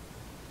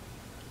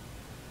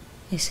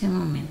 ese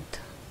momento.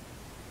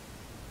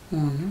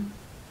 1,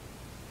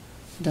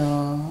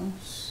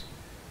 2,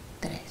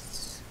 3.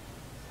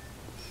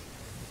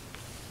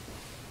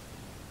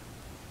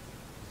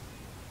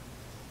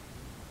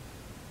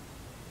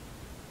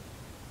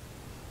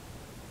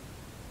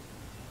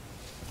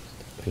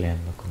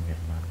 Peleando con mi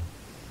hermano.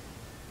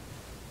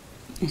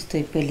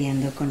 Estoy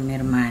peleando con mi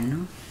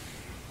hermano.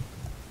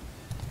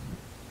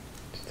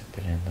 Estoy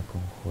peleando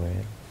con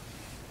Joel.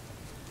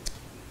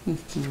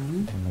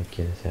 No me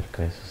quiere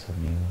cerca de sus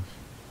amigos.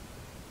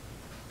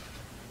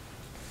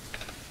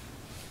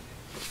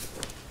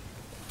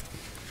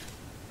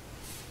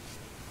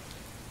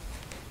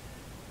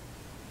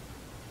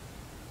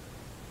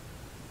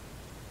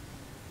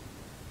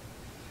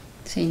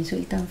 ¿Se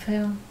insultan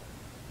feo?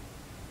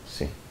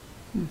 Sí.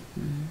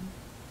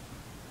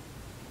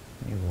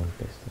 Y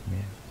golpes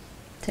también.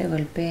 Se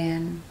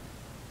golpean.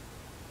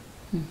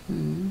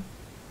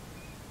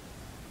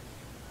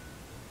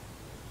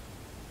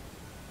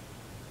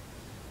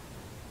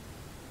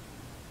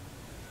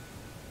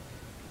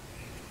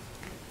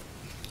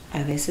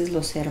 A veces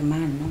los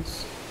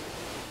hermanos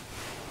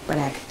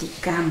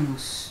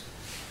practicamos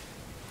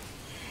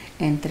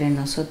entre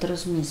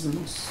nosotros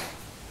mismos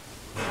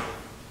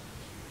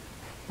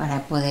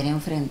para poder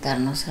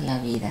enfrentarnos a la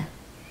vida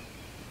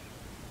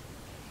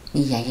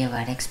y ya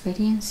llevar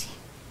experiencia.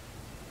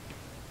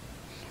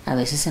 A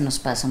veces se nos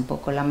pasa un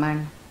poco la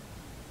mano.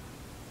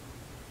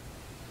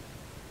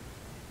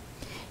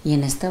 Y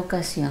en esta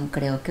ocasión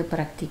creo que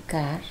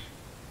practicar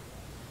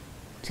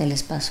se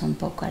les pasó un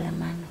poco a la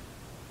mano.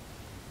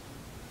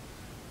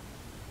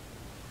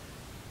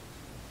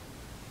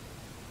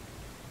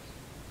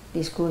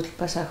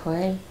 Disculpas a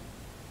Joel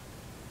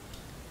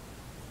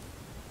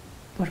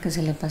porque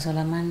se le pasó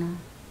la mano.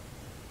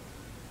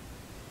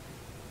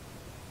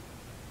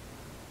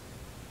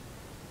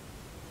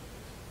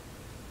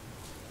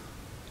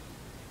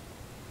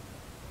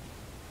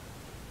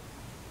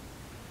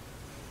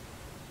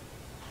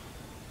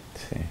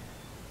 Sí.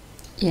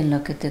 Y en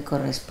lo que te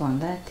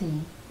corresponda a ti,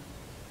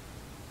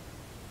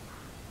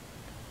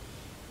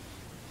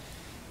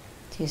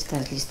 si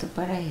estás listo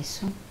para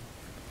eso,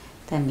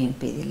 también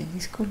pídele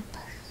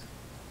disculpas.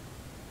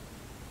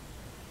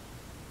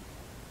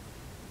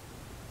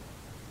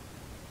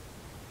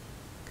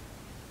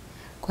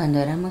 Cuando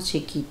éramos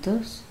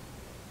chiquitos,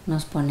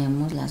 nos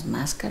ponemos las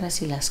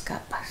máscaras y las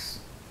capas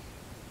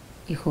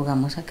y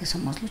jugamos a que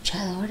somos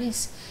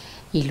luchadores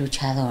y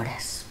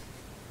luchadoras.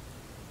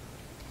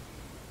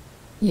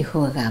 Y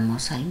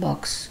jugamos al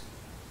box.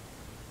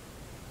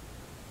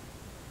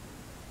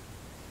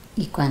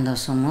 Y cuando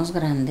somos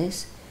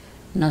grandes,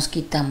 nos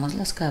quitamos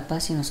las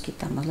capas y nos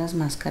quitamos las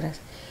máscaras,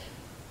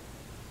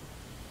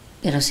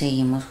 pero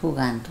seguimos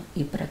jugando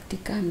y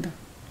practicando.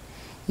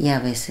 Y a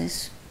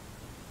veces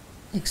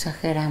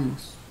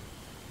exageramos.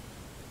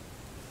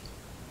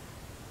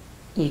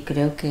 Y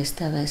creo que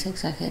esta vez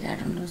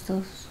exageraron los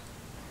dos,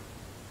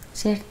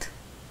 ¿cierto?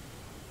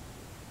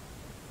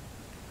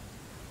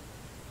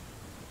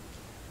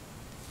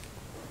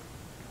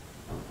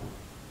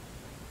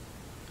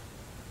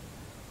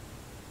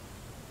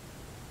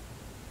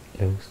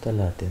 Le gusta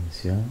la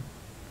atención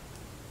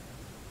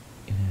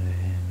y me ve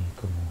a mí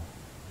como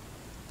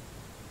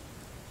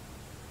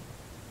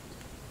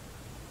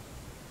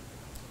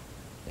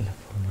la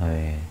forma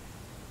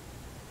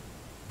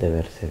de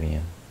verse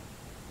bien.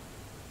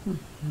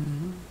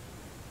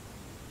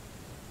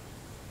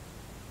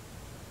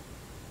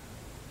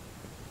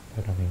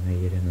 Pero a mí me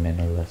hieren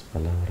menos las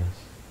palabras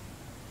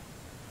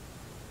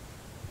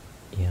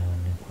y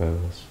aún en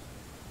juegos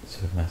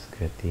soy más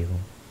creativo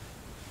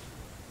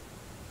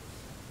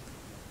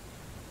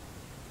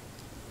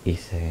y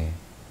sé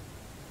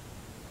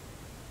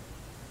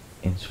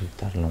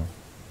insultarlo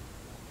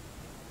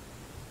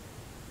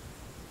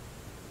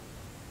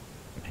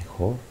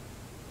mejor,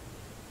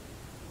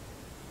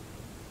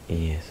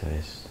 y eso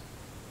es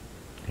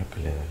lo que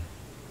le doy.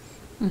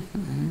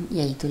 Y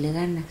ahí tú le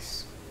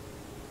ganas.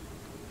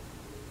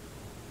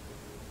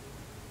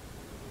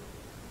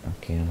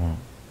 Aquí no,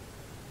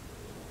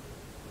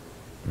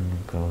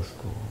 nunca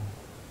busco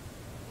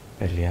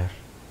pelear,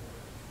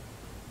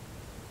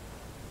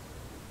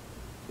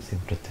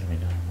 siempre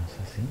terminamos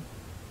así.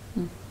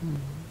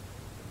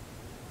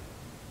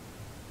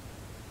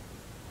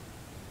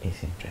 Y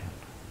siempre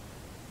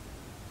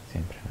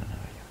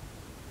ganaba yo.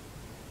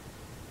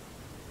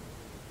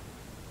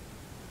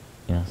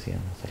 Y nos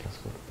íbamos a los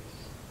golpes.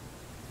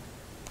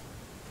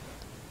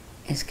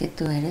 Es que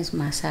tú eres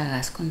más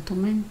sagaz con tu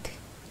mente.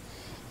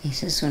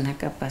 Esa es una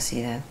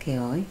capacidad que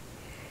hoy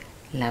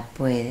la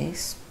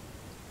puedes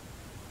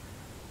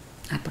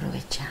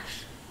aprovechar.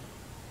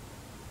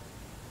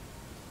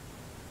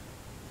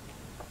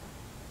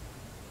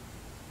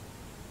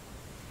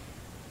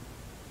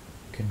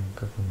 Que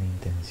nunca fue mi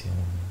intención,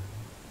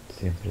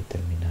 siempre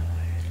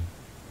terminaba él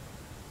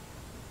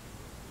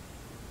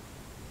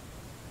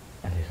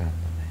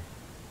alejándome.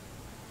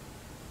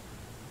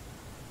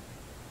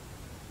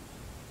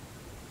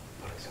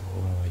 Por eso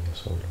jugaba yo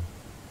solo.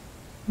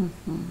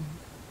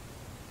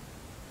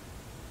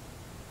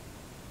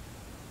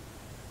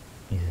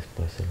 Y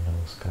después él me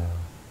buscaba.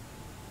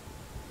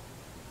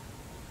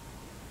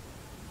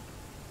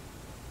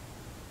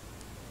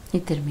 Y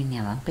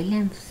terminaban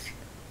peleándose.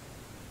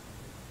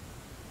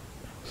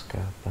 Me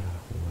buscaba para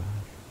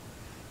jugar.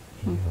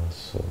 Y yo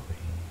soy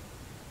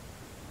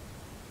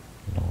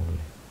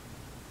noble.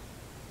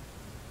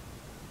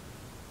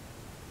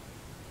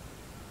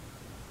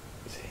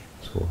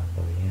 Seguimos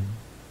jugando bien.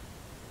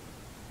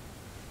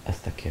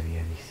 Hasta que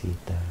había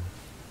visita.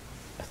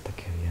 Hasta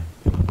que habían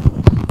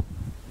primos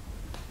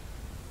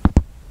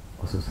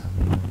o sus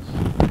amigos.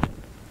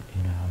 Y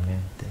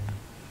nuevamente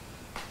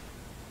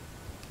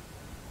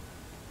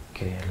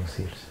quería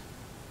lucirse.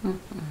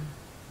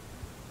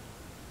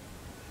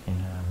 Y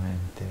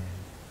nuevamente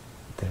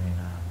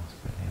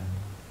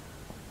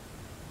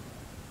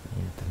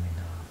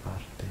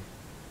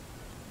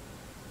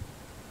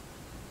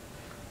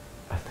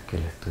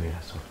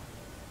estuviera solo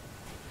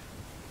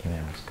y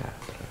me buscara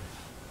otra vez.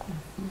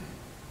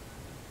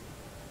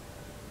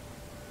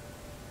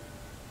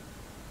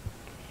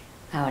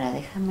 Ahora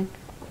déjame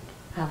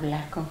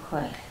hablar con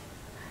Joel.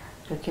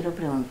 Yo quiero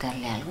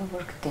preguntarle algo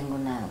porque tengo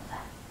una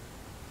duda.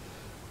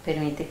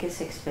 Permite que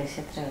se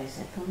exprese a través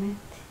de tu mente.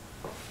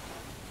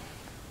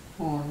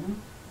 1,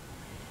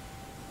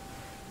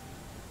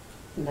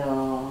 2,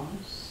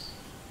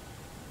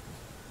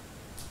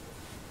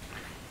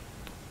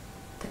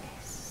 3.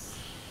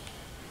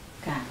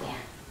 Cambia.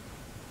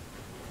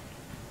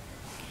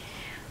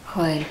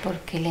 Joel, ¿por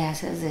qué le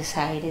haces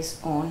desaires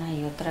una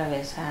y otra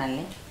vez a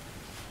Ale?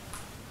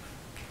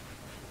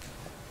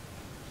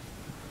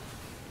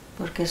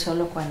 Porque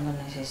solo cuando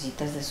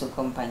necesitas de su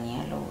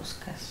compañía lo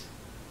buscas.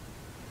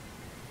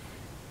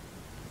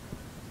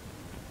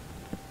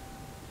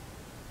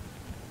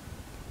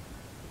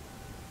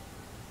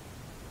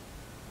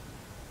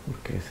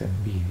 Porque es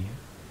envidia.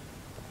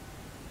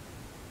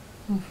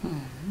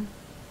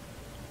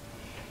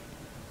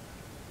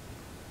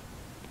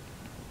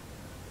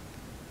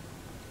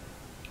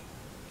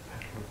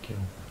 Pero lo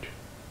quiero mucho.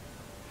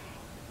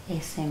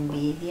 ¿Es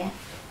envidia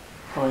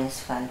o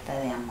es falta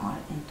de amor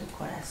en tu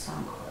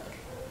corazón, Joel?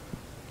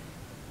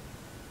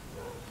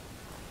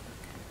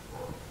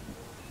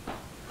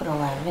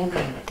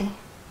 Probablemente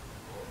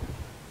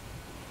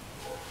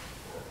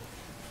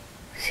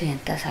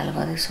sientas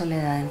algo de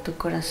soledad en tu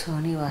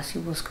corazón y vas y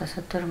buscas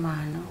a tu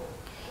hermano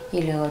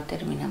y luego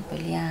terminan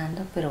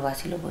peleando, pero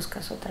vas y lo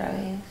buscas otra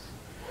vez.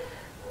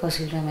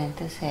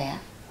 Posiblemente sea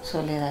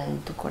soledad en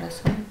tu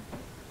corazón.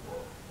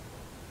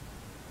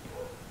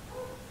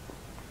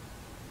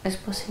 ¿Es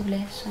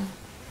posible eso?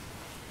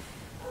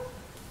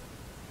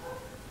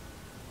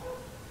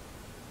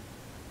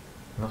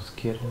 Nos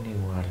quieren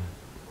igual,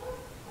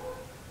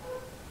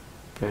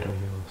 pero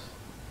yo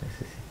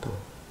necesito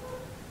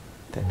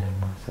tener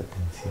más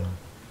atención.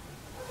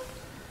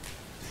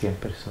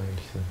 Siempre soy el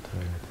centro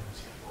de la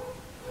atención.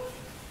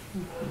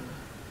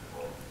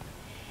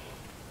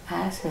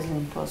 Haces lo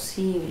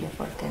imposible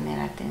por tener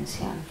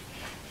atención,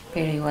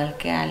 pero igual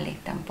que Ale,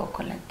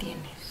 tampoco la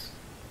tienes.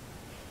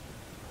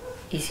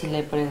 Y si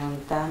le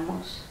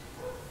preguntamos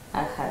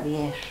a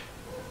Javier,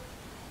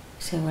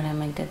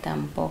 seguramente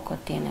tampoco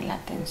tiene la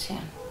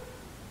atención.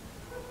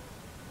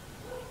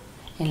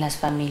 En las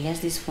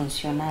familias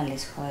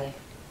disfuncionales, Joel,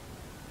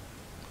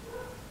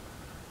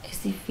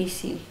 es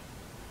difícil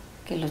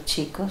que los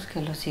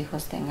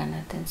hijos tengan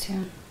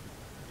atención.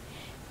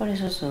 Por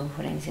eso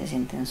sufren y se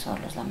sienten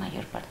solos la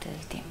mayor parte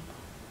del tiempo.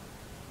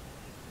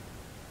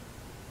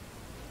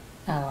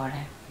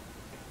 Ahora,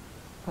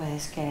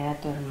 puedes querer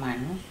a tu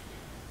hermano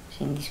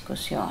sin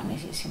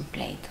discusiones y sin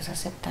pleitos,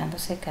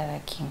 aceptándose cada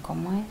quien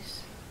como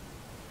es.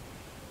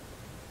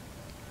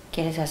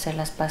 ¿Quieres hacer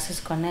las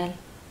paces con él?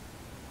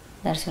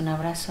 ¿Darse un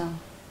abrazo?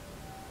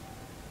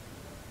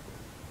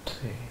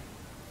 Sí.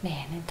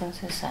 Bien,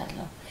 entonces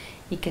hazlo.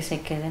 Y que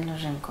se queden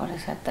los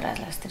rencores atrás,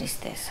 las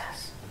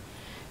tristezas.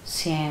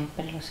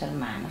 Siempre los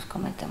hermanos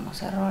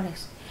cometemos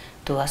errores.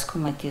 Tú has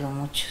cometido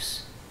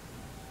muchos.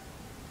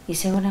 Y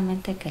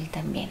seguramente que él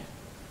también.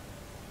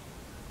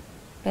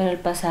 Pero el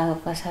pasado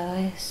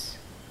es.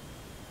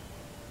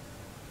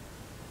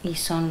 Y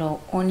son lo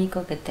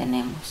único que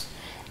tenemos.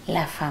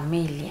 La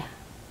familia.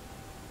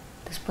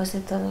 Después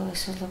de todo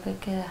eso es lo que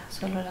queda,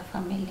 solo la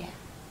familia.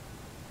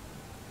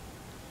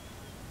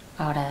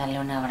 Ahora dale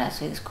un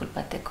abrazo y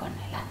discúlpate con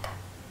él, anda.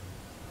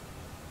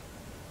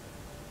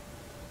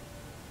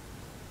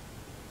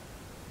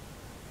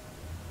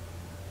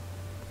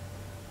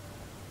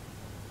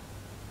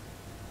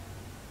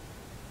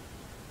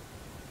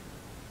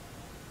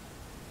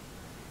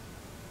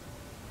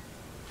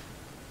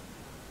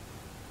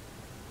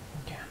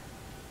 Ya.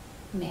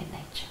 Bien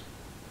hecho.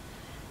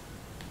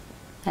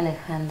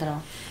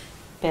 Alejandro,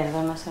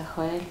 ¿perdonas a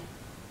Joel?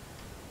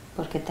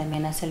 Porque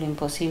también hace lo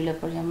imposible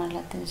por llamar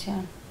la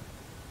atención.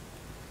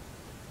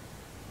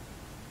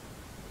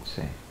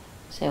 Sí.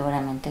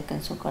 Seguramente que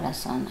en su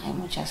corazón hay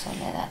mucha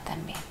soledad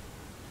también,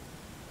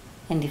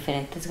 en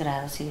diferentes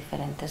grados y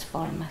diferentes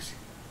formas,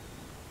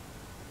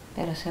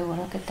 pero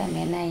seguro que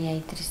también ahí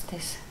hay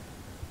tristeza.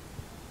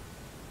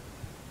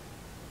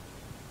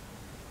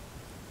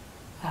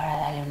 Ahora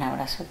dale un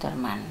abrazo a tu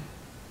hermano,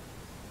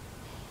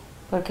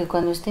 porque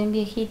cuando estén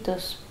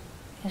viejitos,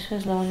 eso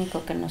es lo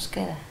único que nos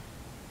queda,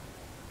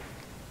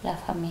 la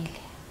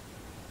familia.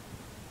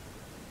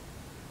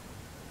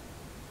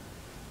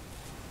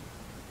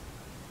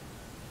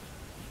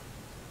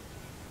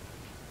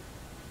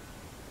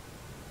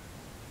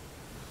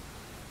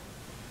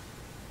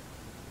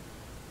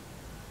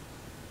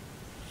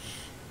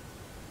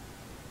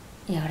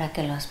 Y ahora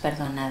que lo has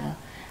perdonado,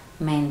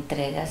 ¿me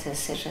entregas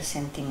ese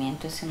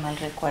resentimiento, ese mal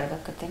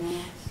recuerdo que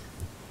tenías?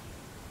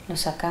 ¿Lo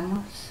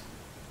sacamos?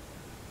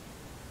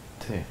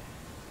 Sí.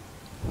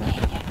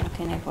 Bien, ya no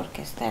tiene por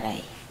qué estar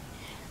ahí.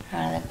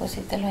 Ahora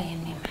deposítalo ahí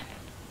en mi mano.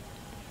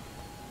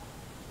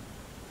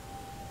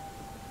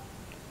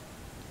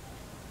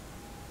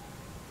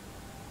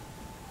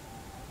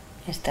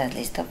 ¿Estás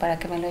listo para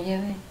que me lo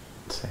lleve?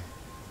 Sí.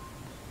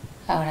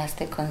 Ahora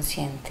esté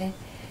consciente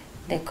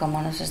de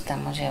cómo nos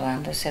estamos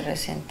llevando ese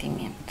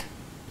resentimiento,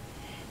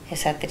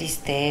 esa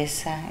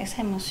tristeza,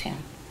 esa emoción.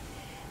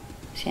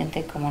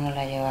 Siente cómo nos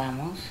la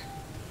llevamos.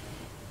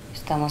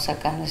 Estamos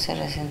sacando ese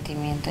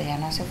resentimiento, ya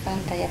no hace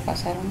falta, ya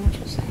pasaron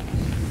muchos años.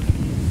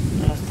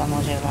 Nos lo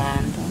estamos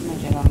llevando,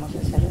 nos llevamos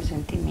ese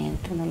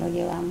resentimiento, nos lo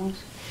llevamos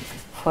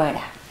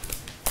fuera.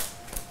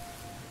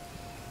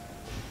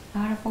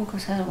 Ahora pon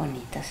cosas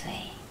bonitas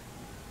ahí.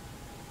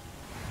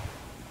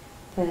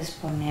 Puedes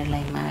poner la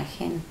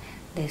imagen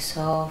de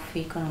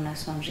Sophie con una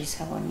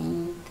sonrisa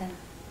bonita,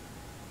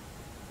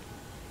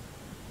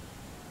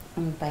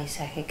 un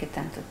paisaje que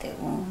tanto te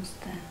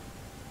gusta.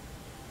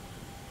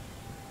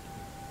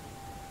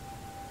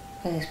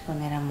 Puedes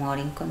poner amor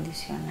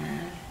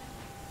incondicional,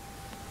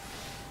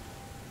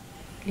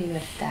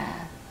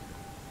 libertad.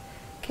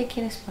 ¿Qué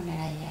quieres poner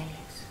ahí,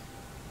 Alex?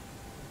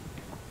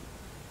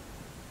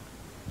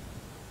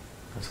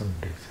 Una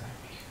sonrisa.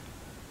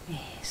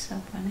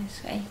 Eso, pon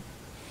eso ahí.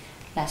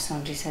 La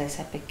sonrisa de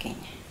esa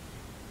pequeña.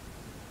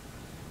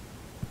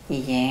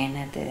 Y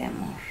llénate de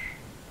amor.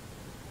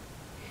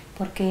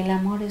 Porque el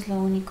amor es lo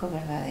único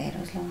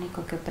verdadero, es lo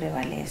único que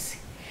prevalece.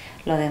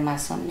 Lo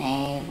demás son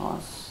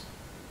egos,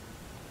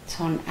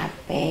 son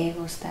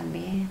apegos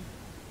también,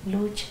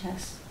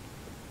 luchas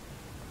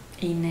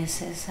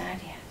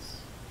innecesarias.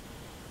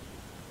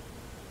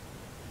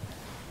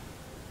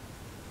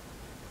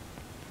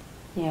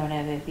 Y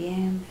ahora ve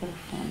bien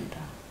profundo.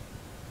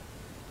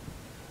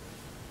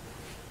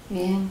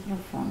 Bien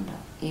profundo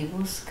y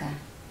busca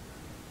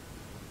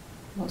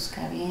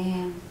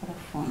bien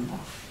profundo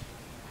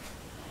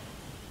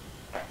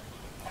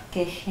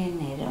qué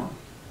generó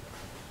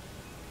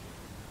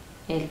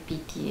el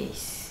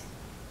PTS.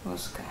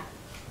 Busca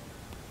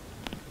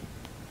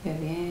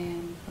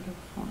bien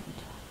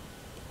profundo.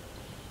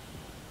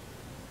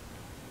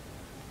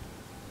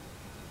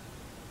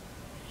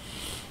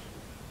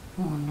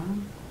 Uno,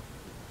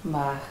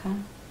 baja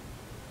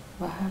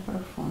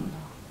profundo.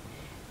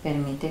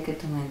 Permite que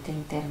tu mente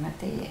interna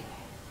te lleve.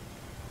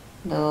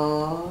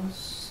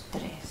 2,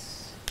 3.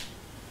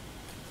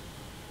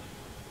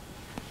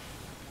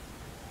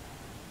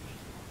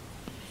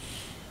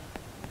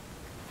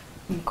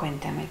 Y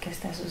cuéntame qué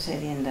está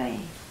sucediendo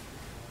ahí.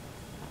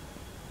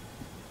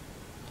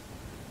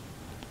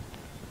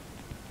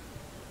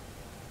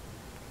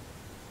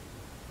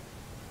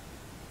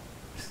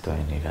 Estoy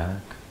en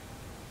Irak.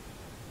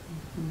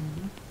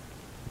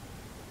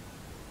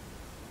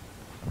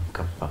 Un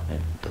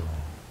campamento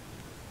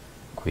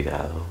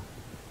cuidado.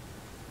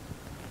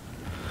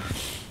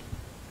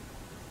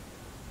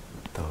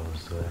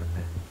 Todos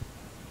duermen.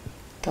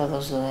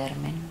 Todos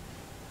duermen.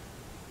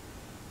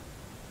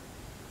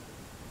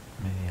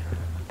 Me dieron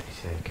la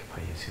noticia de que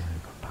falleció mi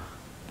papá.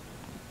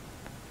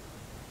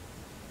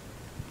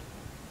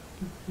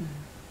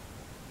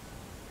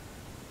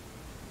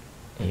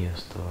 Y yo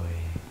estoy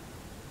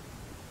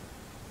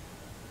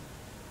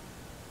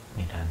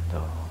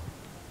mirando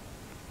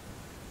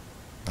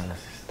a las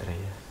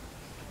estrellas.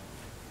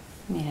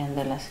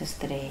 Mirando las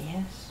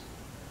estrellas.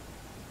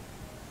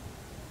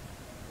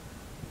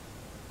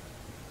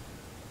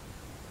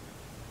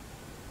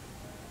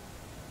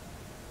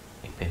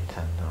 Y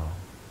pensando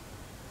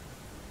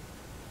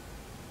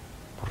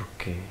por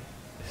qué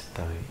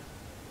estoy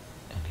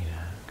en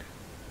Irak.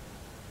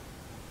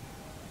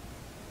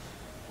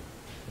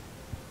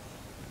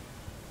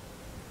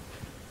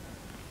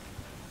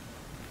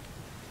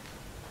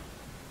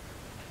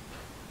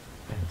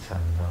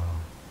 Pensando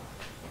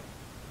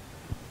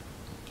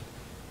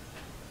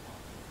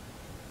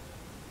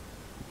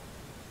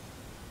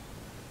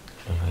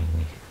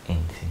lo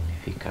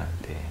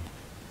insignificante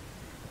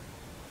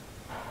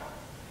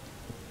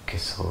que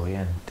soy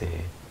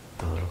ante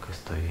todo lo que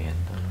estoy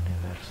viendo en el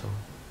universo.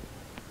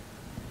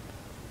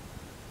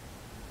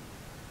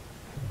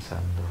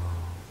 Pensando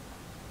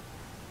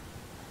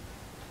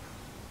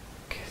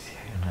que si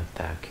hay un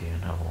ataque y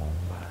una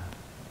bomba,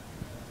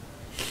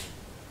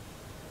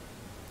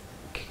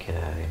 ¿qué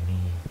queda de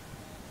mí?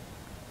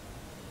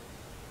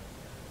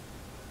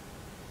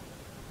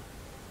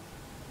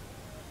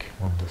 Que el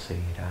mundo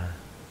seguirá,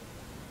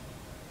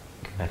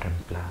 que me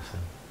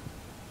reemplazan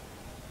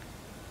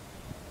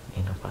y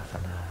no pasa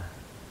nada.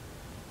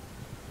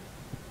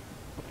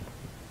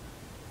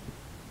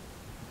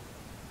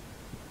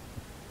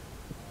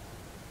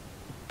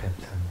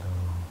 Pensando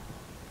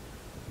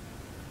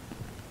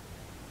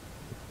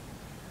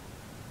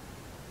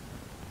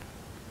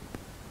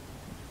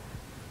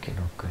que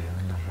no creo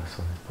en las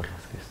razones por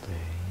las que estoy ahí.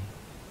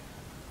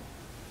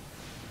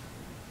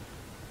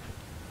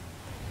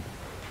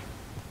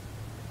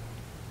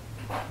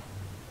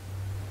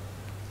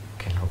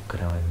 Que no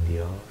creo en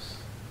Dios.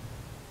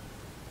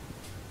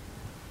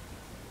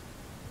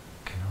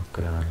 Que no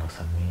creo en los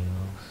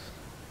amigos.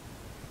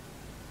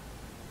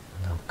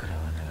 No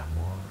creo en el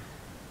amor.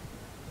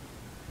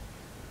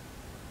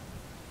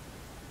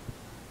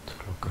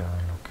 Solo creo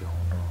en lo que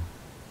uno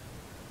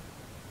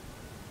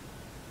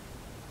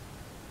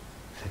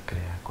se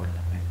crea con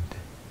la mente.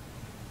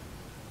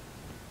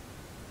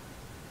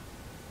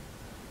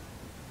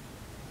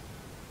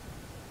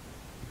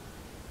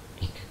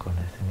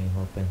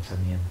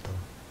 pensamiento,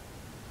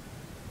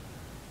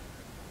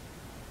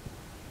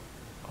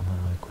 o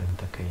me doy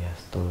cuenta que ya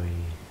estoy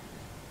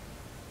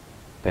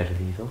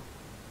perdido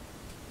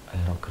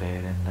al no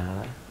creer en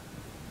nada,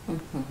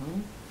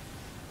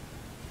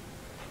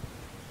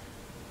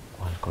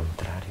 o al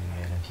contrario,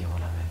 ya les llevo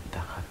la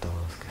ventaja a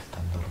todos que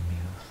están dormidos.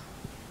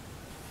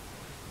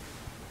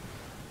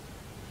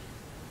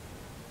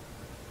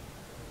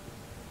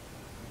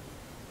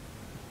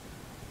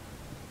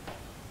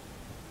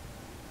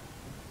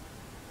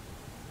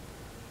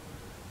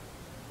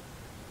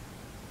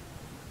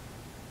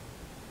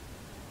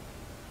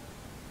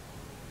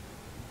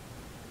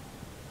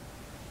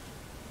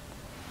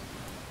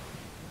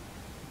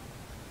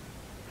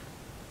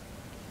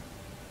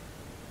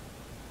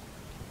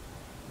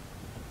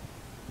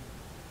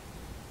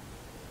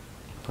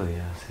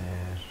 Podría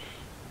ser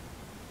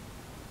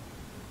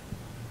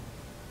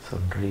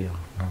sonrío,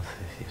 no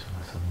sé si es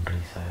una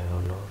sonrisa de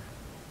dolor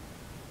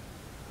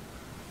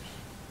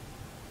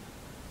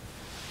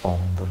o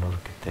un dolor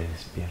que te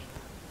despierta.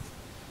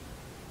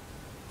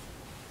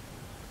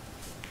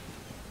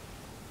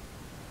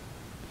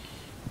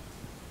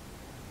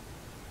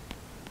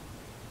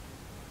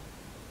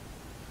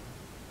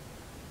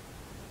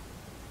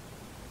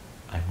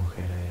 Hay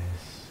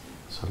mujeres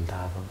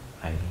soldado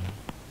ahí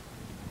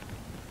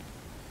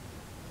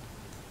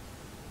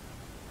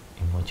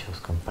y muchos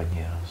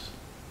compañeros,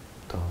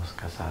 todos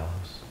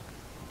casados,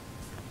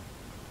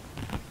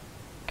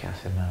 que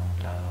hacen a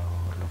un lado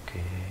lo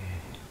que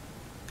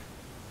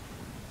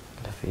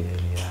la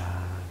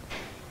fidelidad,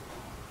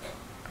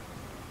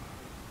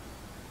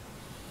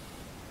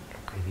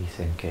 lo que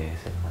dicen que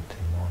es el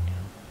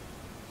matrimonio.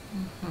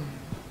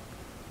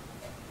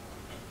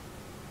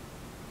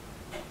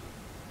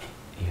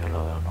 Y yo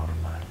lo veo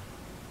normal,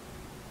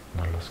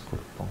 no los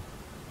culpo,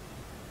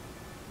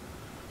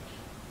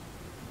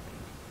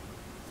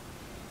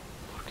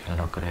 porque al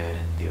no creer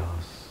en Dios,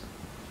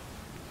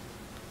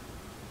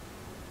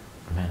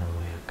 menos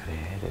voy a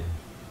creer en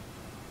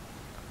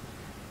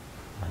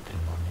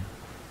matrimonio,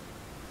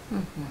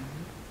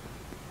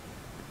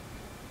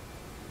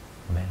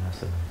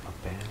 menos en un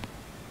papel.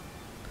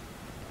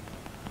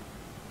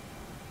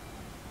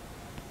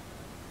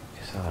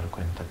 Es a dar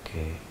cuenta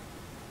que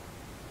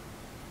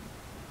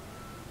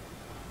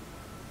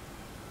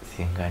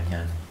si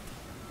engañan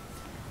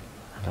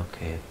a lo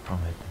que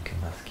prometen que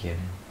más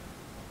quieren,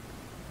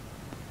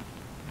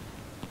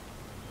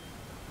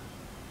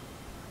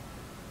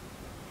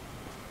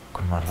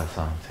 con más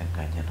razón se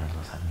engañan a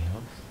los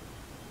amigos.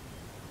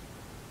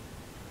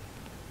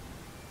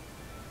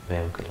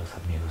 Veo que los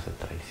amigos se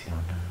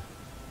traicionan.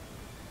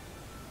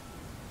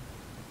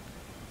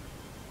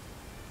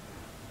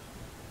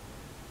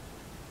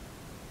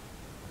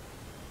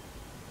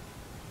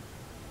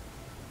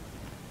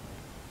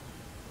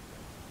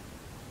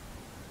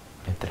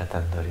 Me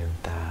tratan de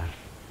orientar,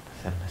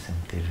 hacerme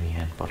sentir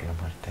bien por la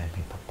muerte de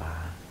mi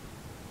papá,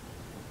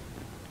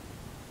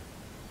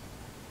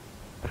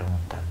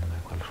 preguntándome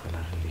cuál fue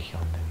la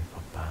religión de mi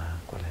papá,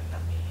 cuál es la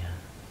mía.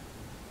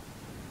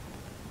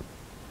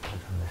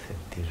 Tratan de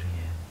sentir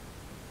bien,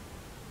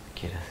 me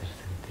quiere hacer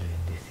sentir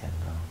bien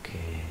diciendo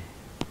que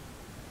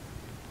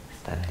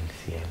está en el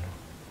cielo,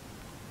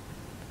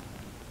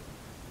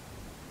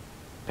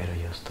 pero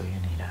yo estoy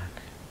en Irak.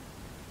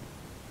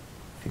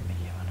 Si me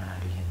llevan a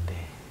alguien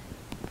de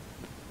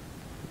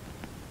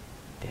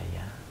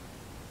allá,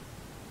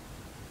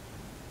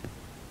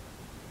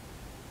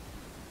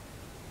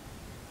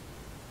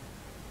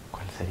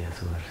 ¿cuál sería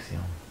su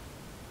versión?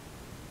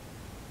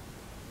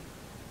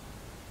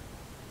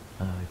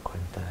 Me doy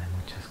cuenta de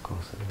muchas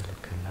cosas, de lo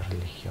que es la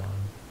religión,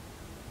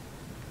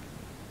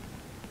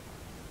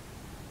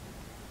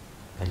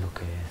 de lo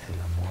que es el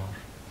amor.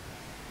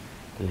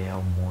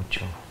 Leo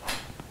mucho,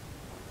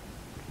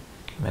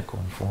 me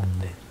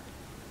confunde.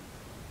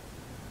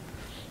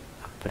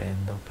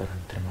 Aprendo, pero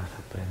entre más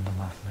aprendo,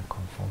 más me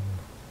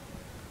confundo.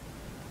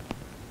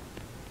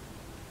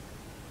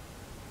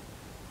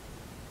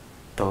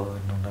 Todo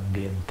en un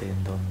ambiente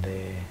en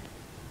donde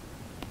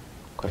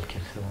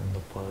cualquier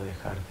segundo puedo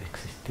dejar de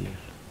existir.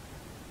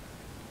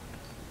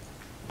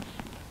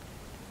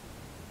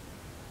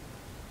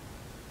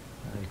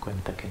 Me doy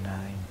cuenta que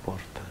nada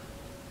importa.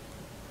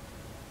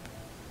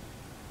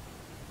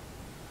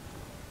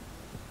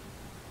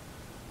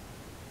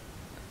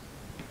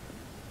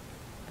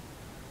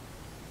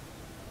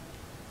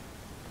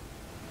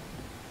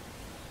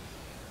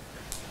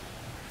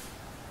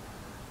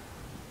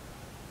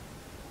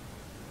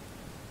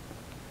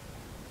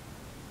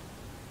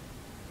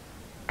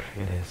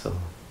 Regreso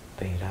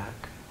de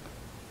Irak,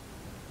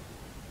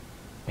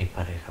 mi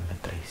pareja me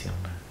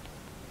traiciona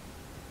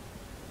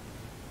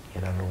y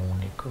era lo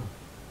único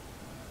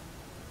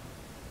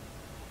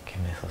que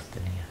me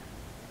sostenía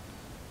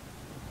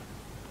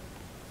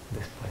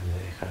después de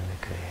dejar de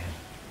creer.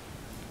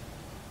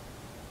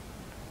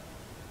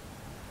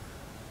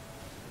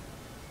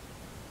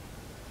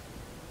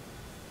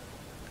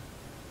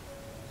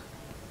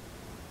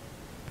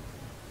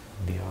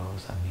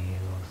 Dios,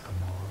 amigos,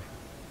 amor,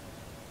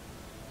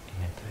 y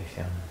me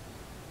traicionan.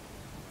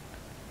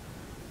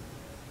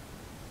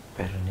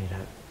 pero en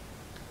Irak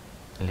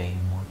leí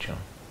mucho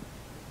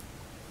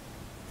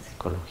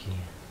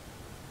psicología,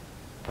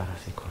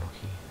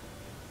 parapsicología,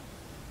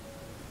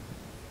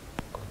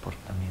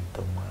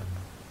 comportamiento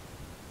humano.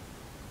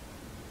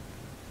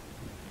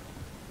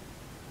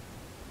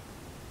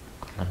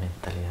 Con la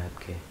mentalidad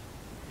que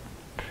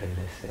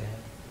regresé,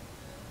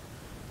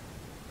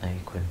 me di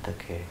cuenta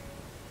que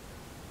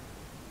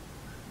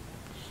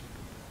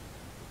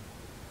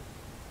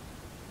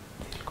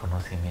si el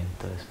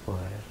conocimiento es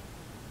poder,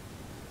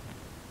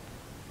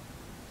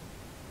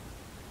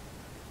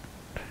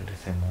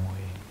 regresé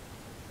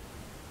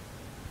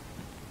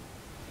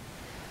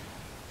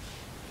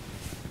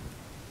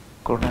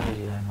con una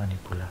habilidad de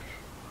manipular.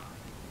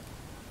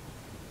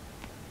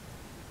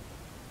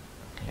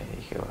 Le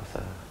dije, vas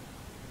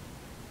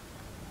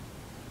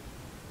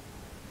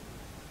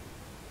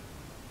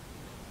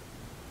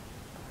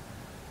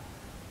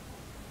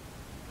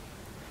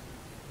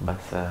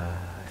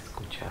a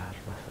escuchar,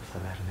 vas a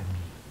saber de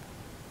mí.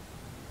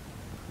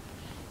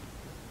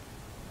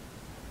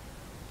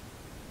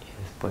 Y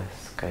después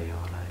cayó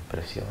la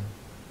depresión,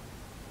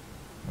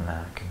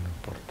 nada que me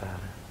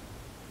importara.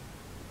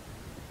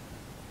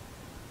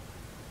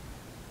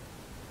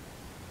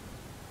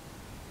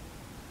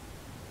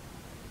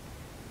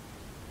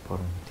 Por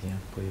un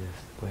tiempo y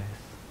después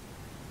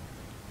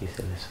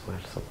hice el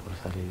esfuerzo por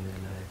salir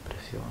de la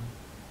depresión,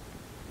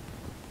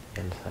 y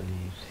al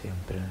salir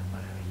siempre me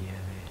maravillé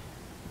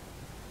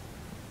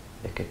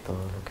de que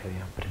todo lo que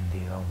había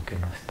aprendido, aunque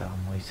no estaba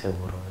muy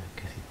seguro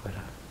de que si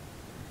fuera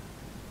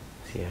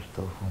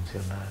cierto o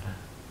funcionara,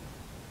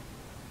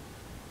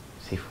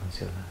 sí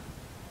funciona.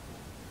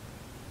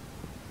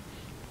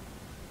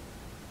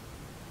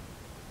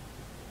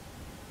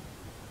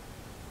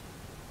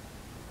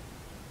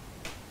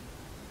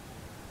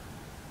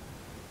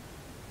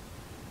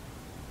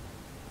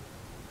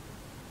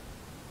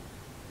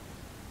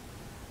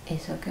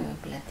 Eso que me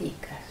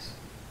platicas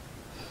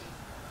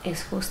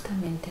es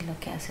justamente lo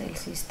que hace el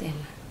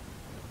sistema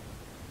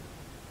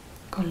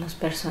con las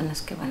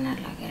personas que van a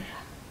la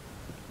guerra.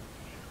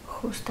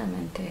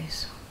 Justamente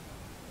eso.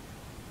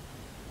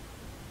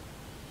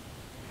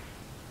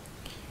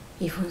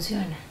 Y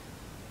funciona.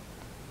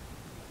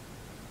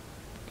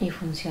 Y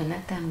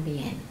funciona tan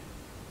bien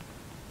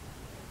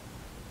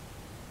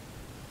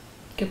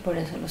que por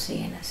eso lo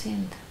siguen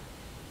haciendo.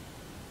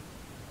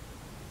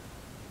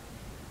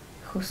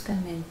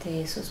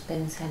 Justamente esos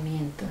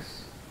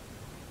pensamientos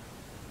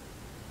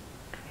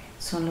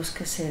son los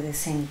que se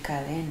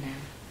desencadenan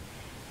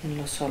en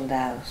los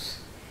soldados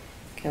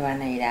que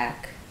van a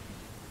Irak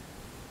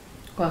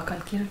o a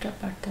cualquier otra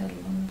parte del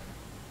mundo.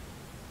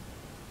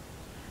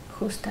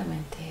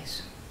 Justamente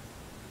eso.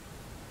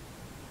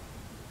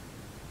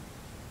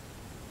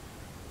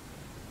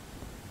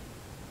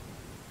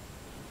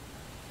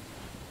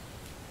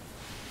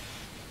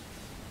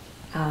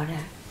 Ahora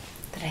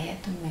trae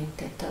a tu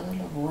mente todo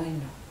lo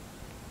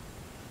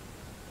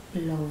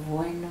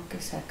bueno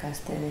que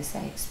sacaste de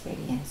esa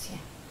experiencia.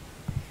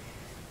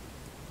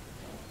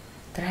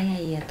 Trae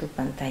ahí a tu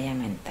pantalla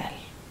mental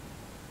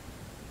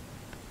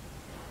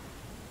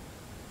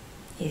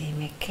y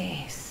dime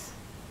qué es.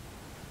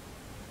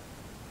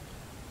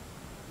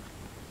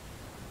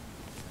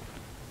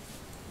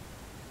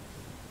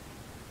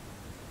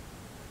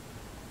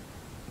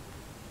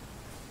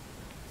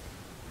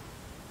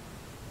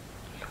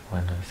 Lo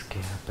bueno es que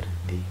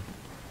aprendí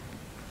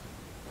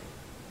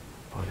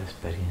por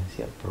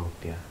experiencia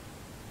propia,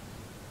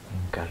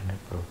 en carne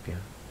propia,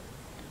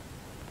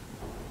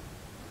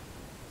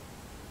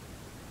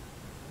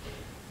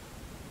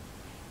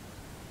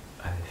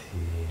 a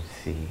decidir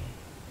si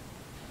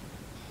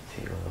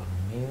sigo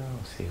dormido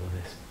o sigo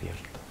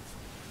despierto.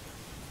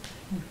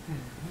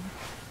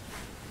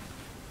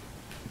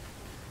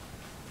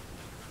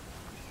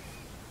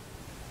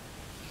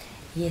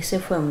 Y ese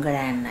fue un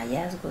gran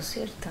hallazgo,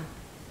 ¿cierto?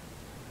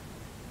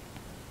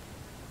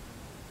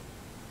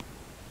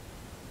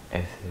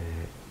 Ese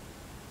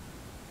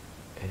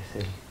es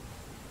el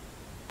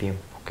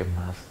tiempo que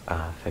más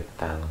ha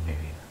afectado mi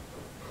vida.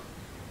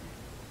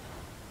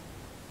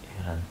 Y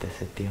durante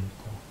ese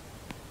tiempo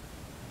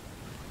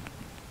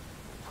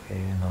fue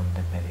en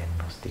donde me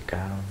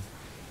diagnosticaron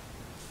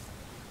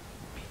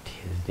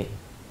PTSD,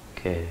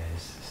 que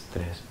es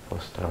estrés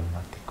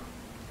postraumático,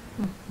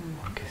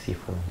 porque sí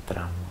fue un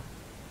trauma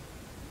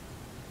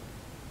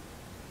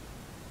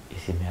y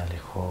sí me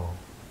alejó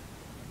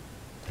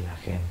de la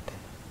gente,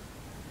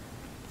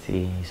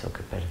 sí hizo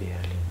que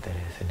perdiera el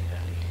interés en ir a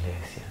la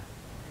iglesia,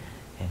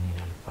 en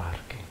ir al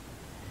parque,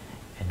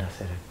 en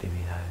hacer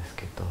actividades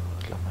que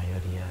la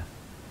mayoría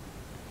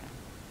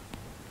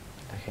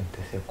de la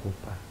gente se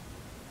ocupa.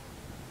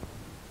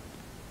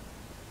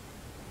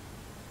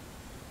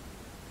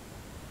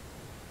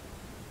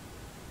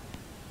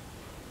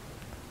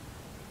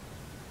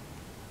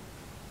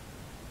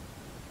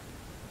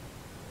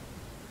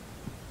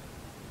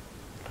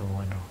 Lo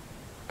bueno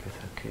que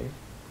saqué,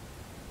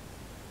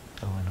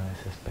 lo bueno de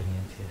esa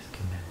experiencia es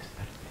que me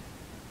desperté.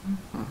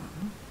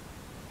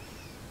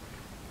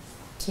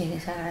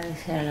 ¿Quieres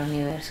agradecer al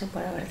universo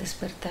por haber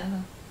despertado?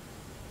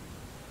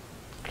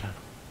 Claro.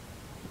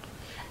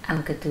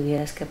 Aunque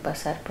tuvieras que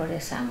pasar por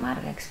esa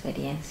amarga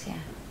experiencia.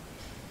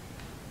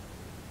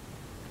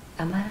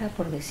 Amarga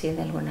por decir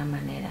de alguna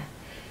manera,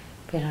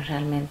 pero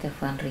realmente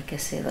fue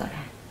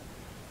enriquecedora.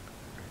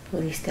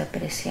 Pudiste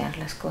apreciar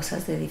las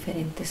cosas de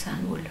diferentes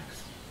ángulos.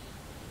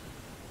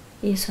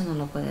 Y eso no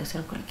lo puede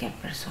hacer cualquier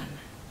persona.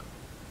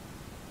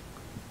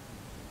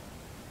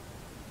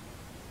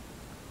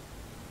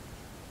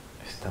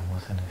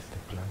 Estamos en este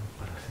plano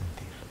para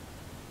sentir.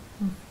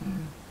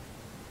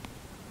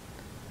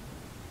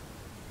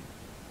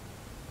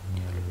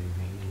 Yo lo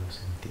viví y lo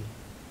sentí.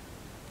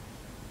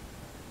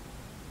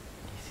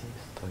 Y sí,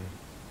 estoy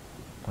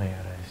muy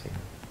agradecido.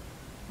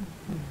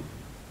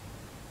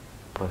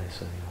 Por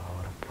eso digo,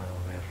 ahora puedo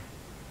ver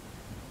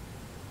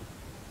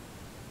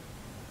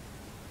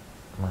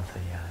más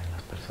allá de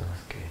las personas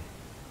que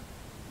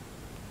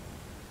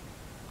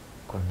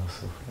cuando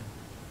sufren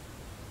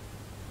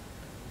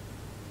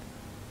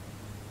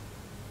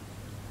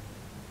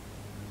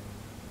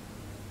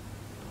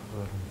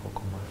puedo ver un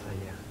poco más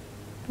allá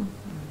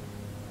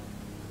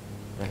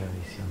de la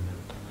visión de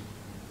otros.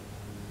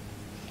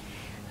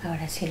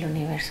 Ahora, si el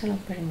universo lo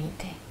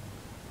permite,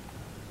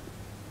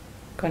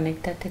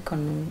 conéctate con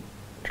un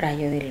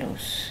rayo de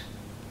luz.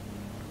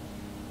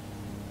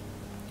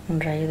 Un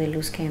rayo de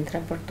luz que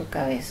entra por tu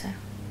cabeza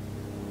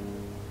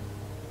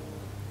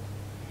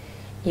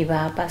y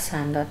va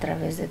pasando a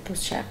través de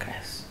tus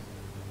chakras.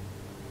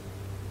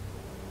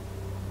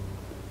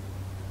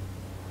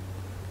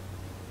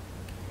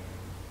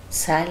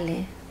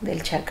 Sale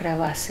del chakra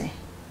base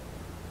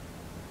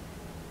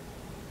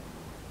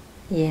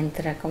y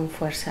entra con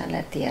fuerza a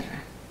la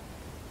tierra.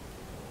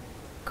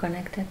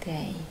 Conéctate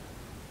ahí.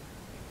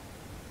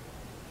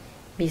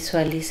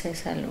 Visualiza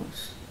esa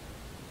luz.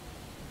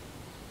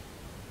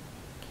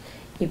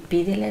 Y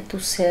pídele a tu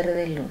ser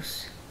de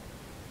luz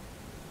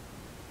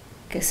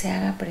que se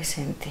haga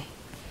presente,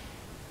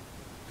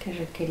 que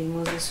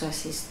requerimos de su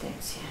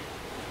asistencia.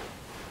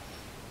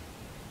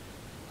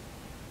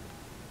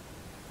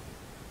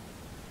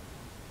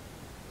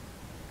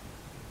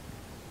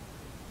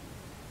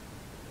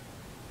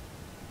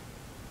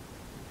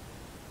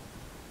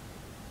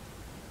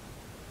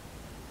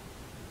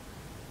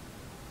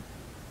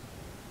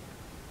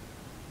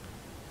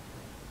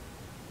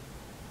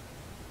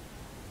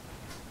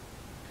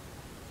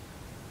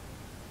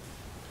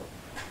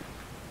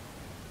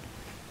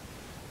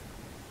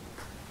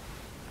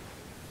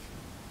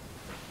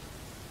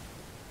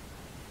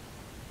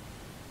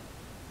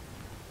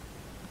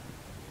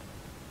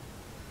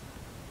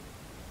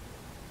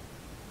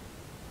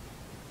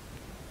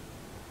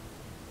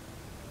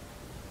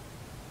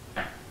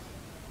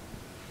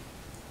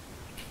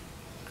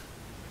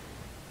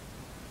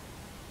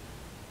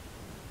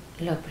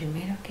 Lo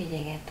primero que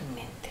llegue a tu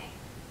mente,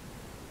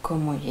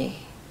 ¿cómo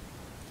llegue?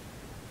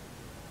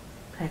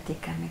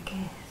 Platícame qué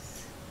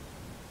es.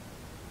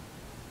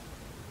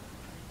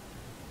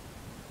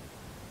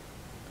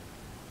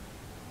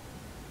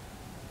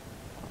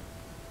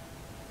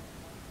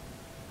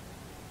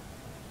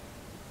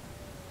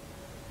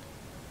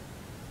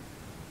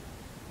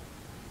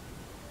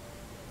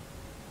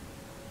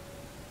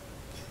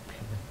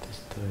 Simplemente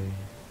estoy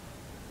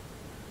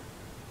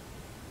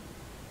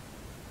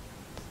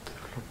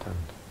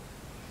flotando.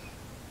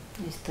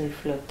 Estoy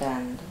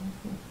flotando.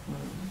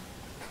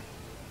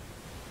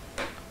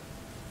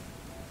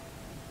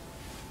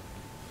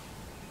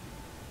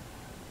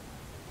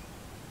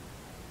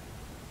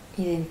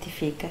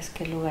 ¿Identificas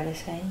qué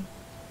lugares hay?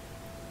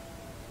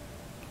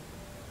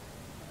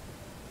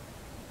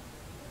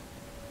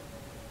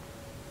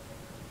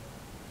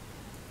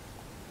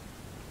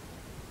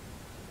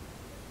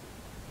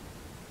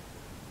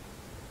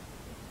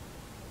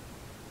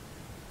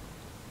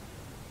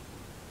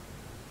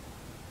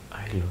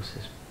 Hay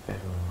luces, pero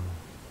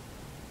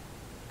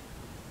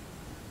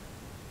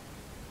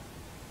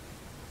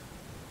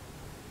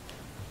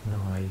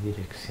no hay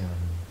dirección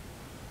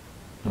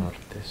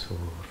norte, sur.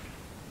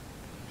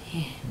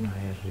 Bien. No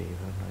hay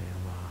arriba, no hay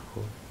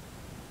abajo.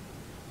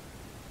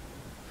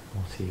 Es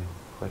como si yo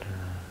fuera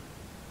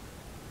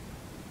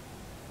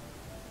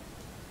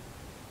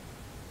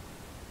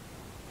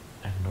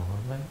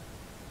enorme,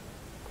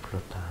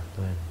 flotando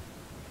en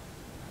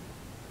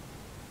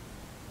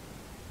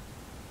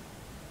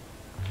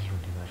el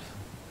universo.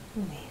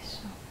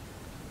 Eso.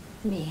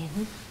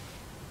 Bien.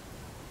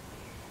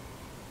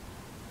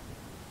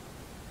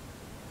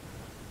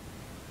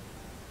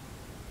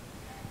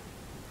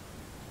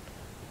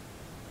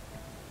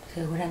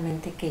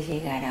 Seguramente que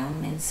llegará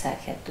un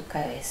mensaje a tu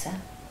cabeza,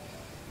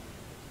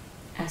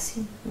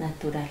 así,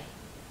 natural.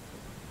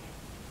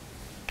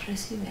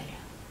 Recíbelo.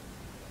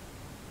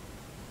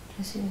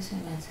 Recibe ese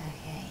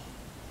mensaje ahí.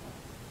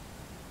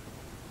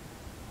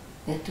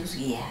 De tus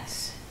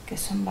guías, que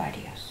son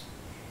varios.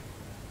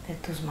 De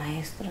tus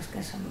maestros,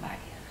 que son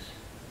varios.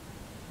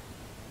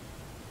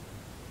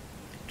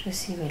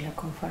 Recíbelo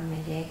conforme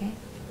llegue.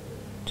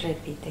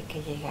 Repite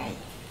que llega ahí.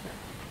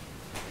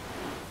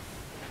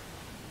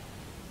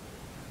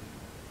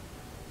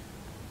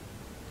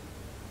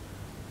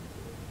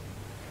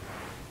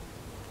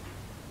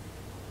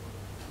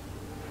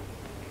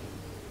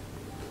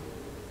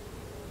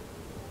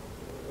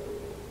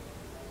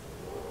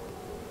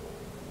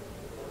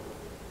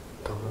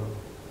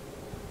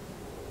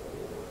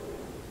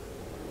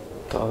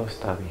 todo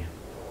está bien.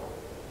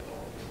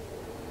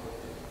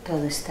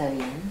 Todo está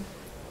bien.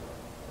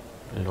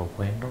 Lo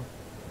bueno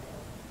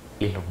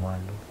y lo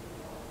malo,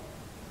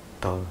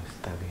 todo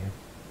está bien.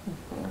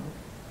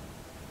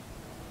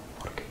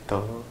 Porque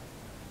todo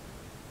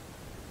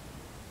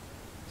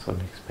son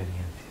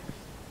experiencias.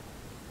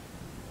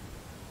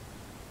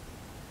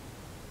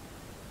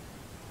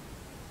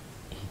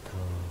 Y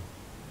todo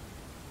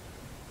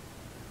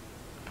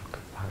lo que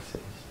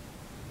pases,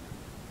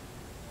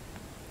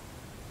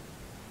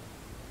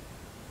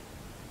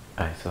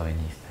 a eso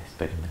viniste a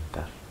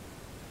experimentar.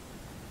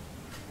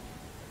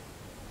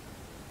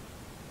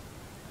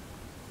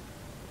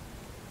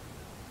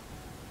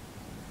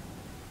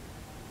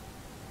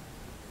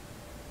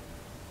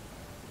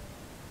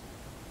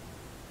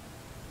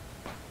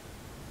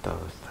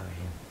 Todo está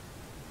bien.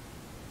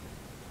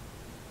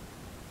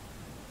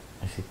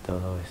 Y si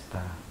todo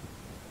está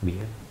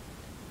bien,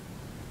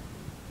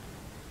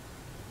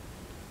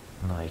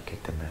 no hay que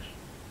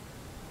temer.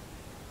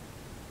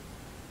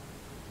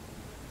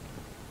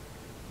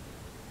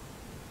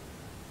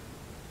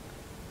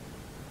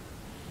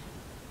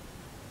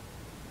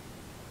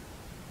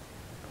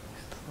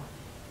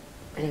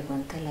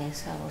 Pregúntale a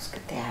esa voz que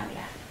te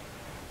habla,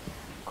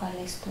 ¿cuál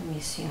es tu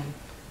misión?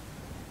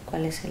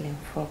 ¿Cuál es el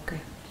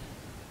enfoque?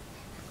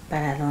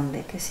 ¿Para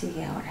dónde? ¿Qué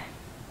sigue ahora?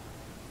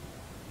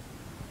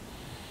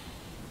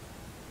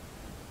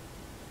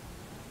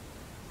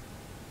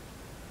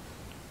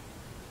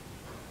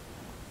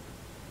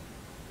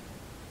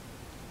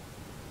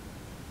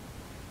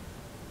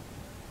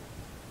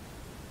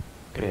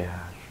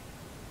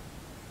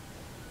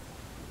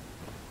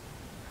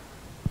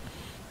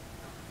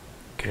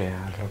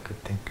 Crear lo que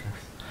tengas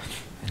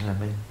en la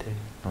mente,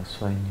 los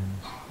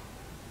sueños,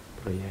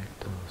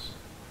 proyectos,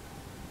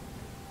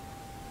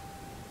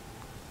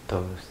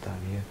 todo está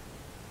bien.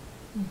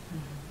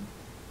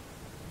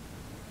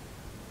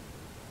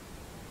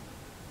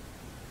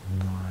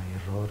 No hay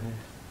errores,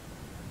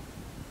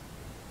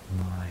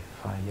 no hay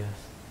fallas.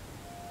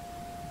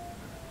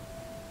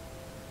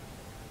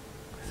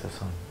 Esas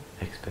son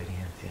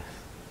experiencias.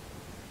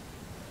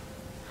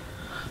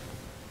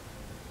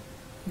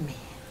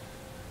 Bien.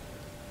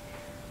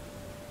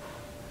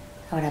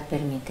 Ahora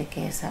permite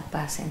que esa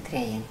paz entre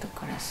ahí en tu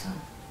corazón.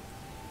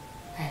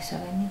 A eso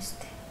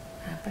viniste,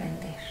 a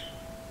aprender.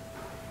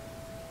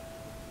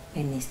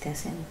 Viniste a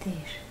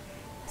sentir.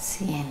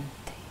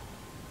 Siente.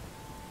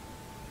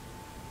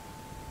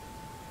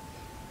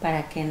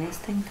 Para que en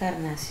esta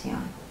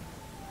encarnación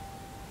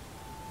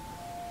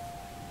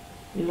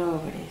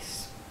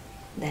logres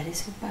dar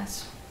ese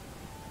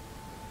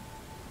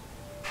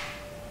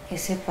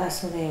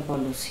paso de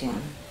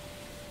evolución,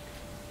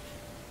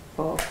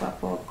 poco a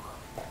poco.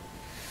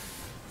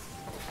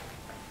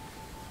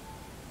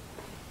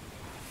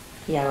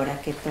 Y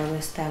ahora que todo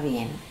está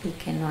bien y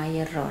que no hay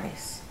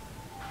errores,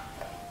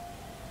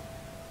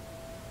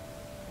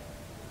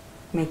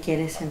 ¿me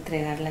quieres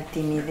entregar la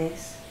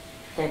timidez,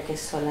 ya que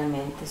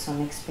solamente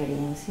son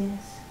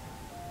experiencias?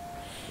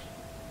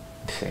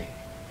 Sí.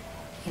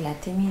 Y la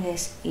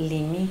timidez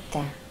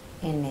limita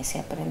en ese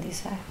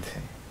aprendizaje. Sí.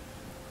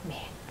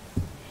 Bien,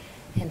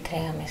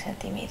 entrégame esa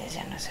timidez,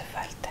 ya no hace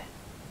falta.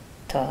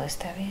 Todo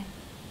está bien.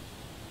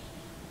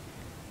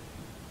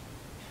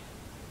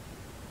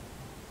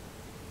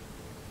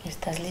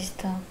 ¿Estás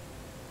listo?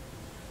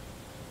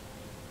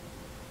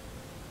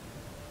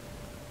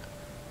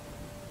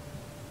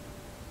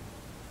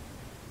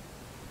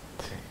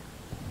 Sí.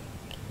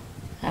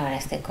 Ahora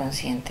esté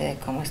consciente de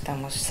cómo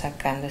estamos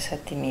sacando esa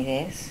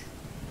timidez.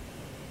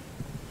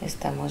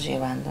 Estamos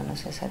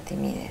llevándonos esa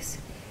timidez.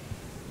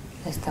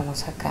 La estamos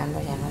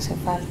sacando, ya no hace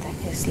falta,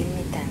 es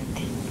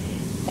limitante.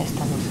 La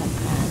estamos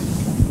sacando.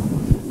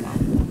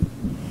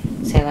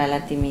 Se va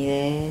la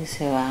timidez,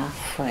 se va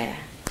afuera.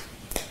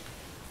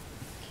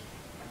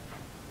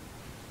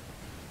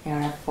 Y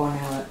ahora pon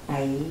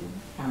ahí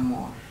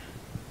amor,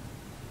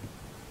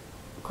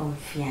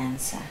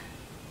 confianza,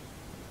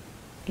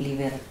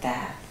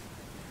 libertad,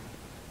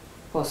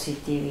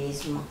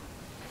 positivismo,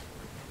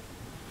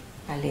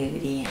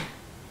 alegría.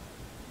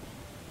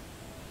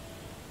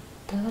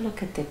 Todo lo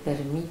que te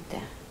permita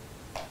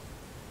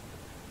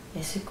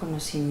ese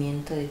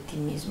conocimiento de ti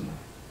mismo.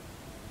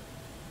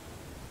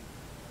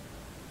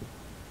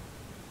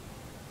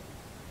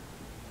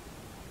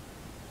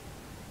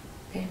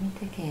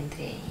 Permite que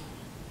entre ahí.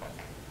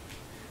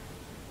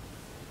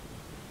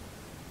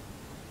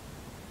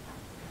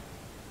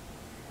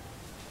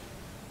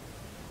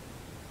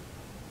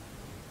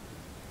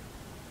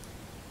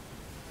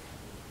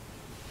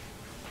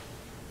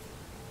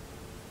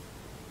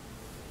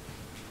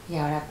 Y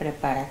ahora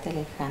prepárate,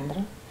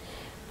 Alejandro,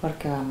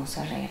 porque vamos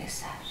a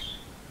regresar.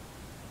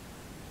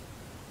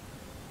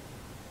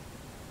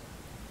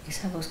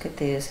 Esa voz que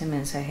te dio ese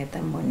mensaje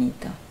tan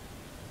bonito,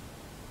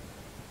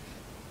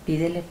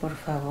 pídele por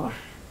favor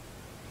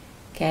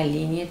que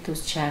alinee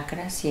tus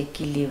chakras y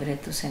equilibre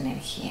tus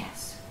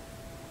energías.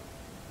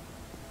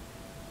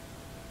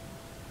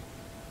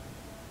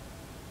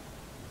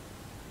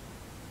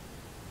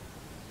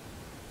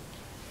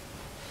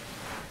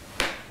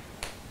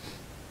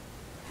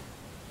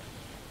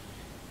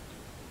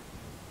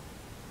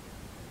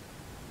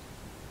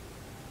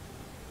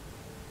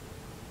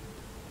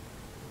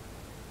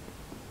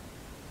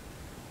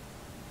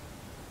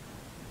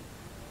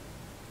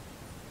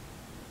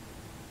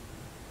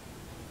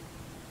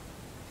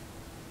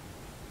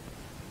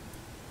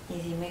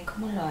 Y dime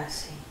cómo lo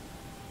hace.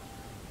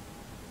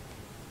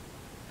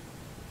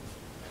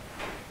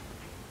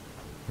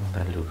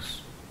 Una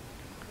luz.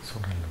 Es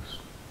una luz.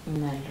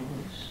 Una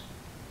luz.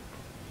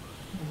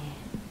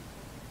 Bien.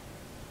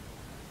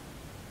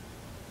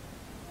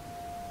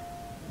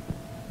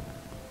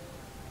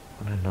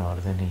 Pone en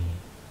orden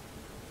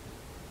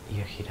y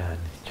a girar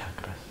mis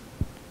chakras.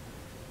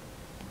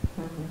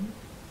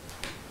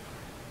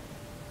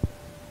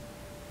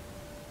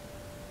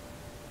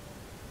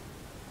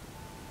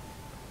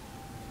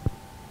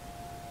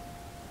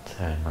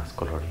 Se ven más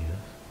coloridos.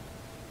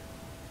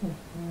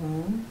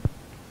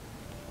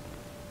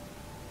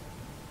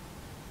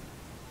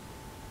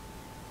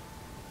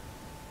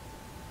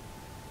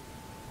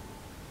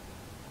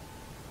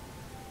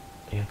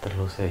 Y otra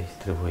luz se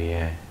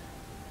distribuye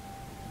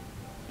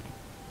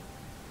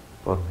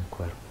por mi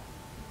cuerpo.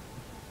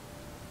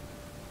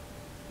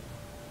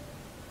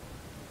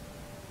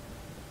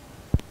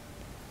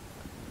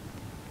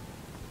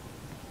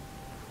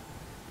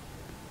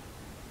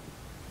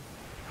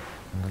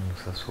 Una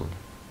luz azul.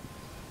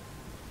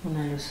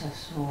 Una luz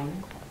azul.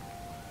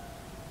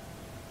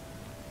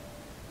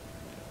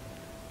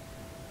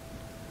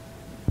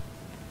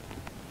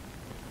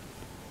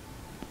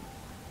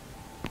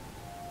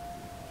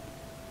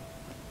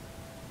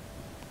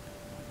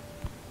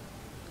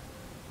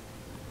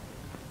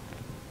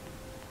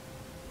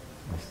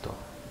 Es todo.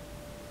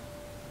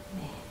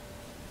 Bien.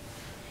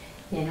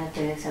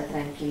 Llénate de esa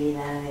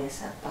tranquilidad, de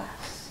esa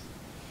paz.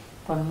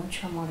 Pon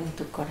mucho amor en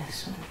tu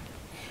corazón.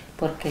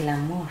 Porque el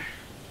amor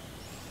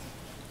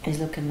es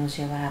lo que nos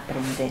lleva a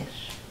aprender.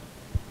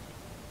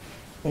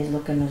 Es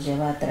lo que nos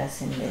lleva a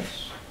trascender.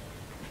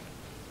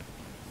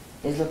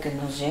 Es lo que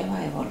nos lleva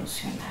a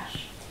evolucionar.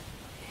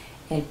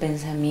 El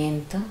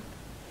pensamiento,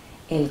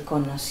 el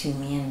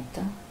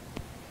conocimiento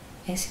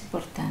es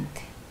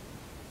importante,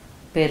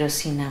 pero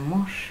sin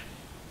amor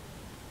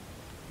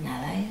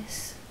nada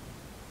es.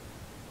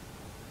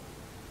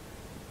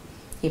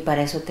 Y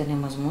para eso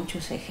tenemos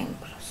muchos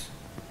ejemplos,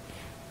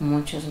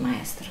 muchos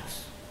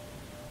maestros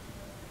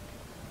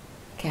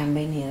que han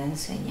venido a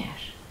enseñar.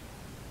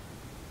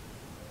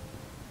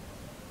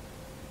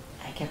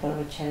 Hay que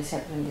aprovechar ese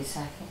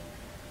aprendizaje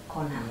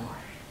con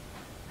amor.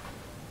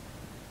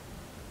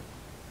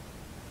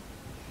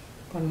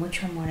 Pon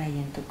mucho amor ahí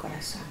en tu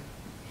corazón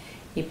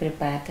y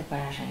prepárate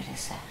para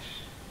regresar.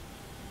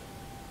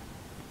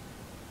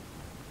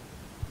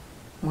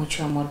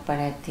 Mucho amor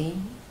para ti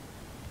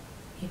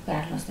y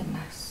para los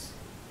demás.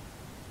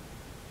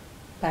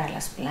 Para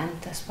las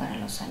plantas, para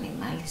los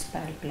animales,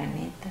 para el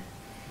planeta,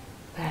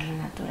 para la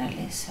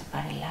naturaleza,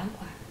 para el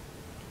agua.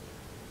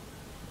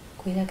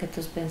 Cuida que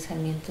tus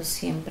pensamientos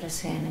siempre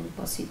sean en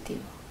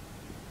positivo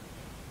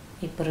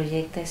y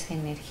proyecta esa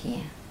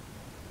energía.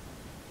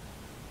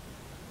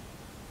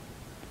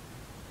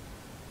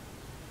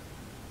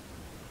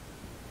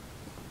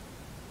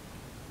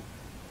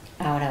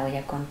 Ahora voy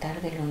a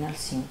contar del 1 al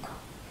 5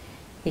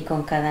 y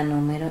con cada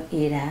número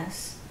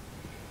irás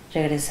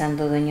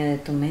regresando dueño de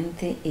tu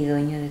mente y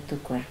dueño de tu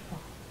cuerpo.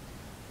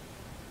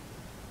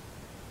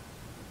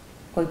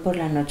 Hoy por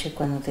la noche,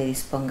 cuando te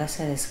dispongas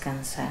a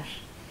descansar,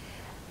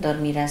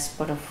 dormirás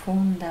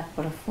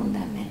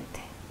profundamente,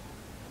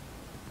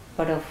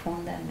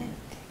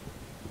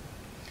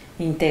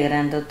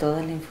 integrando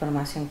toda la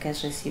información que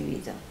has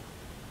recibido,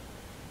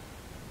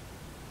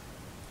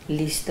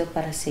 listo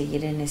para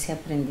seguir en ese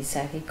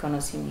aprendizaje y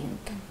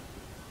conocimiento.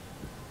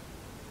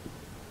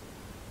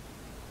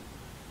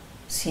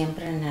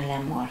 Siempre en el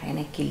amor, en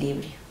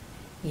equilibrio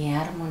y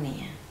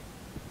armonía.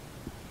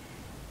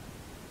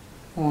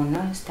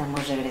 1,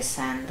 estamos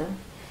regresando.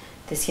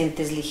 Te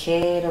sientes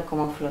ligero,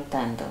 como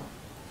flotando.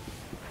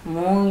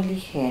 Muy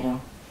ligero.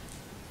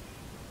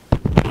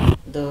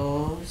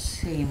 2,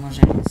 seguimos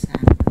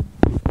regresando.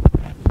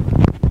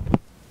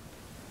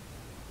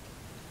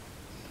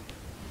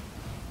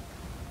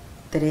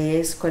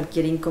 3,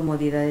 cualquier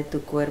incomodidad de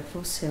tu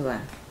cuerpo se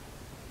va.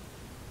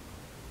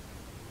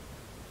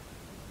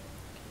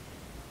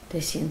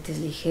 Te sientes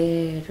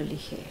ligero,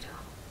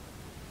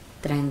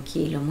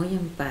 tranquilo, muy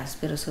en paz,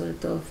 pero sobre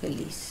todo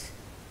feliz,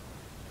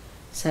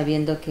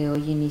 sabiendo que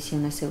hoy inicia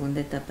una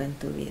segunda etapa en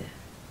tu vida.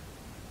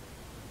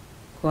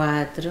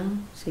 4,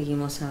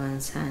 seguimos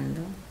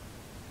avanzando,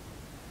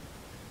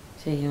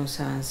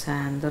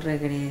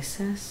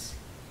 regresas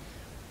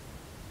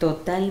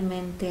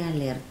totalmente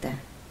alerta,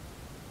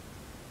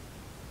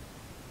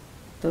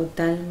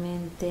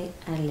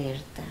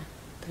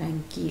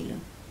 tranquilo,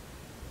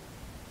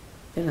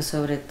 pero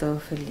sobre todo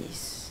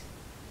feliz.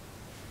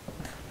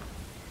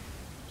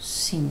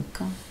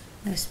 5,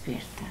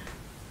 despierta.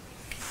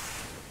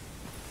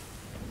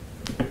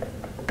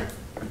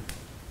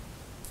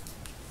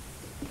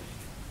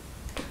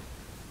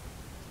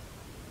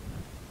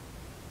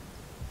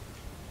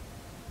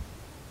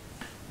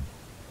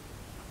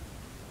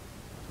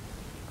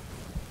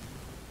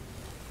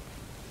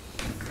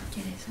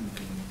 ¿Quieres un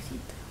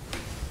peinecito?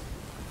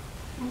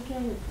 Aquí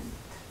hay un.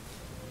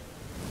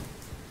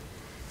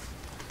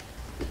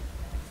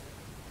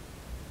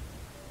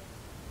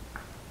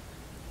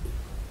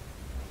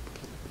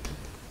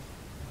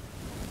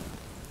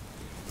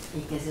 ¿Y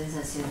qué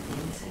sensación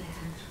tienes,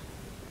 Alejandro?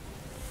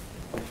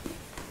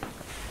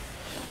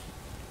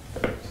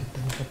 Siento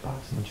mucha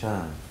paz,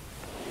 mucha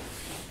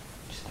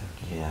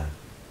tranquilidad.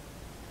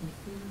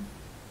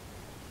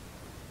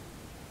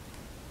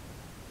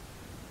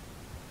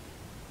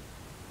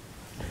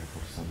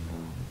 Reforzando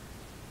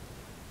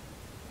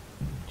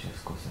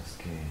muchas cosas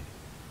que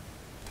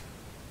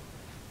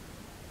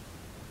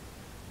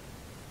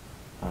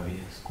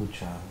había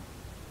escuchado,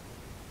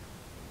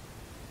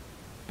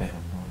 pero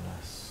no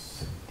las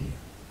sentía.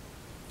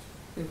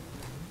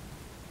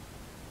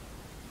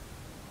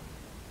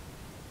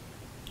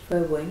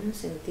 ¿Fue bueno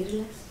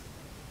sentirlas?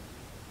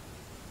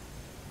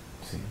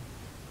 Sí.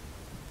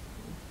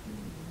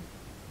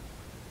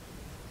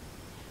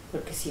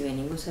 Porque si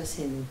venimos a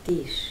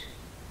sentir,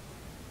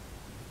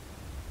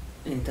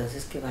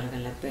 entonces que valga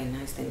la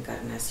pena esta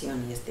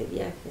encarnación y este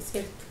viaje,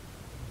 ¿cierto?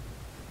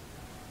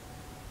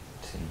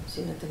 Sí.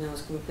 Si no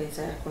tenemos que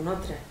pensar con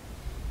otra,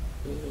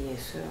 y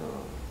eso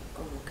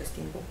como que es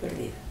tiempo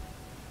perdido.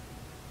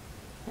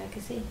 ¿Verdad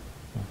que sí?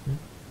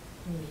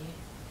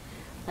 Bien.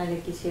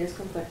 Ale, ¿quisieras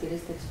compartir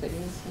esta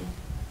experiencia?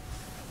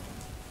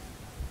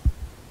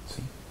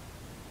 Sí.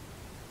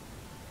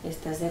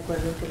 ¿Estás de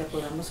acuerdo en que la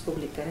podamos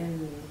publicar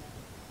en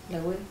la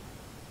web?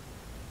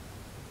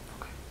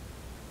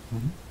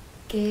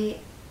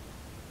 Okay.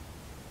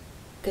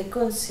 ¿Qué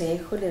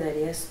consejo le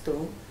darías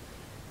tú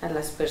a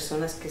las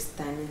personas que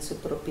están en su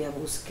propia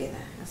búsqueda,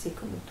 así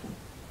como tú?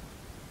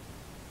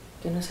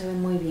 Que no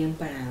saben muy bien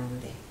para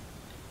dónde.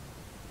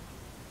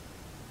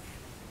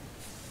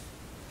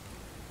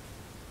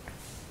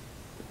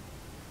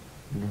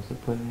 No se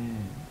puede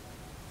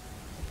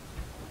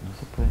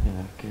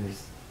negar que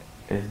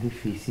es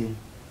difícil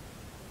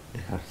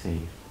dejarse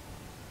ir.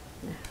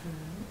 Ajá.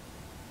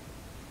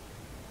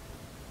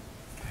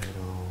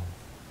 Pero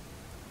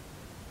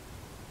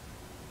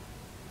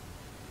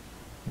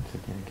se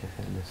tiene que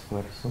hacer el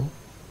esfuerzo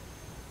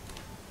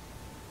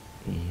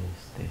y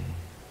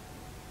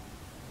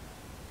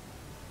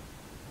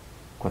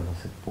cuando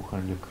se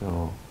empujan, yo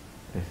creo,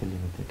 ese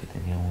límite que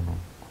tenía uno,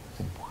 cuando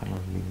se empujan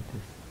los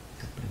límites,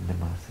 se aprende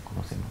más, se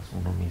conoce más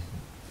uno mismo.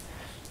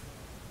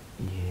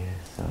 Y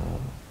es,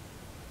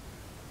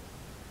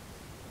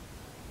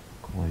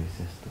 como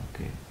dices tú,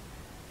 que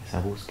esa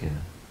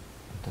búsqueda,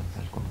 entonces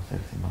al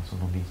conocerse más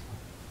uno mismo,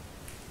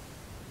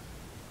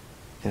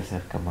 se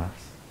acerca más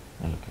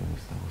a lo que uno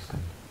está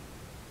buscando.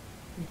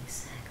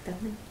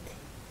 Exactamente.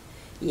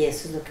 Y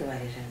eso es lo que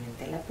vale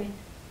realmente la pena.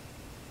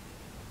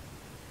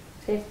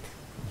 ¿Cierto?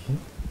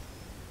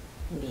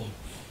 Bien.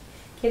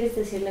 ¿Quieres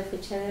decir la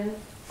fecha de hoy?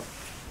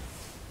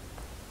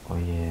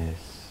 Hoy es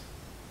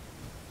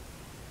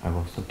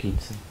agosto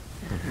 15,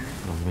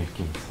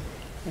 2015.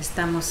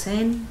 Estamos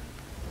en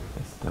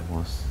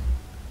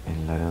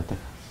LAREDO,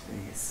 Texas.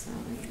 Eso,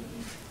 muy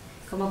bien.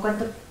 ¿Cómo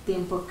cuánto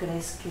tiempo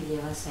crees que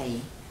llevas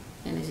ahí,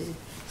 en ese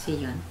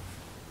sillón?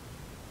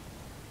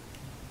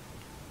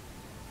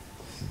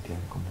 Se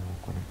sentían como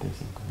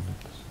 45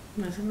 minutos.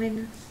 Más o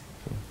menos.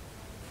 Sí.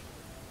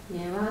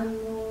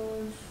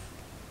 Llevamos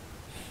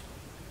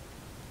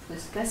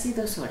pues casi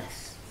 2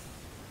 horas.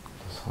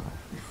 2 horas.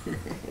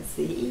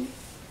 Sí.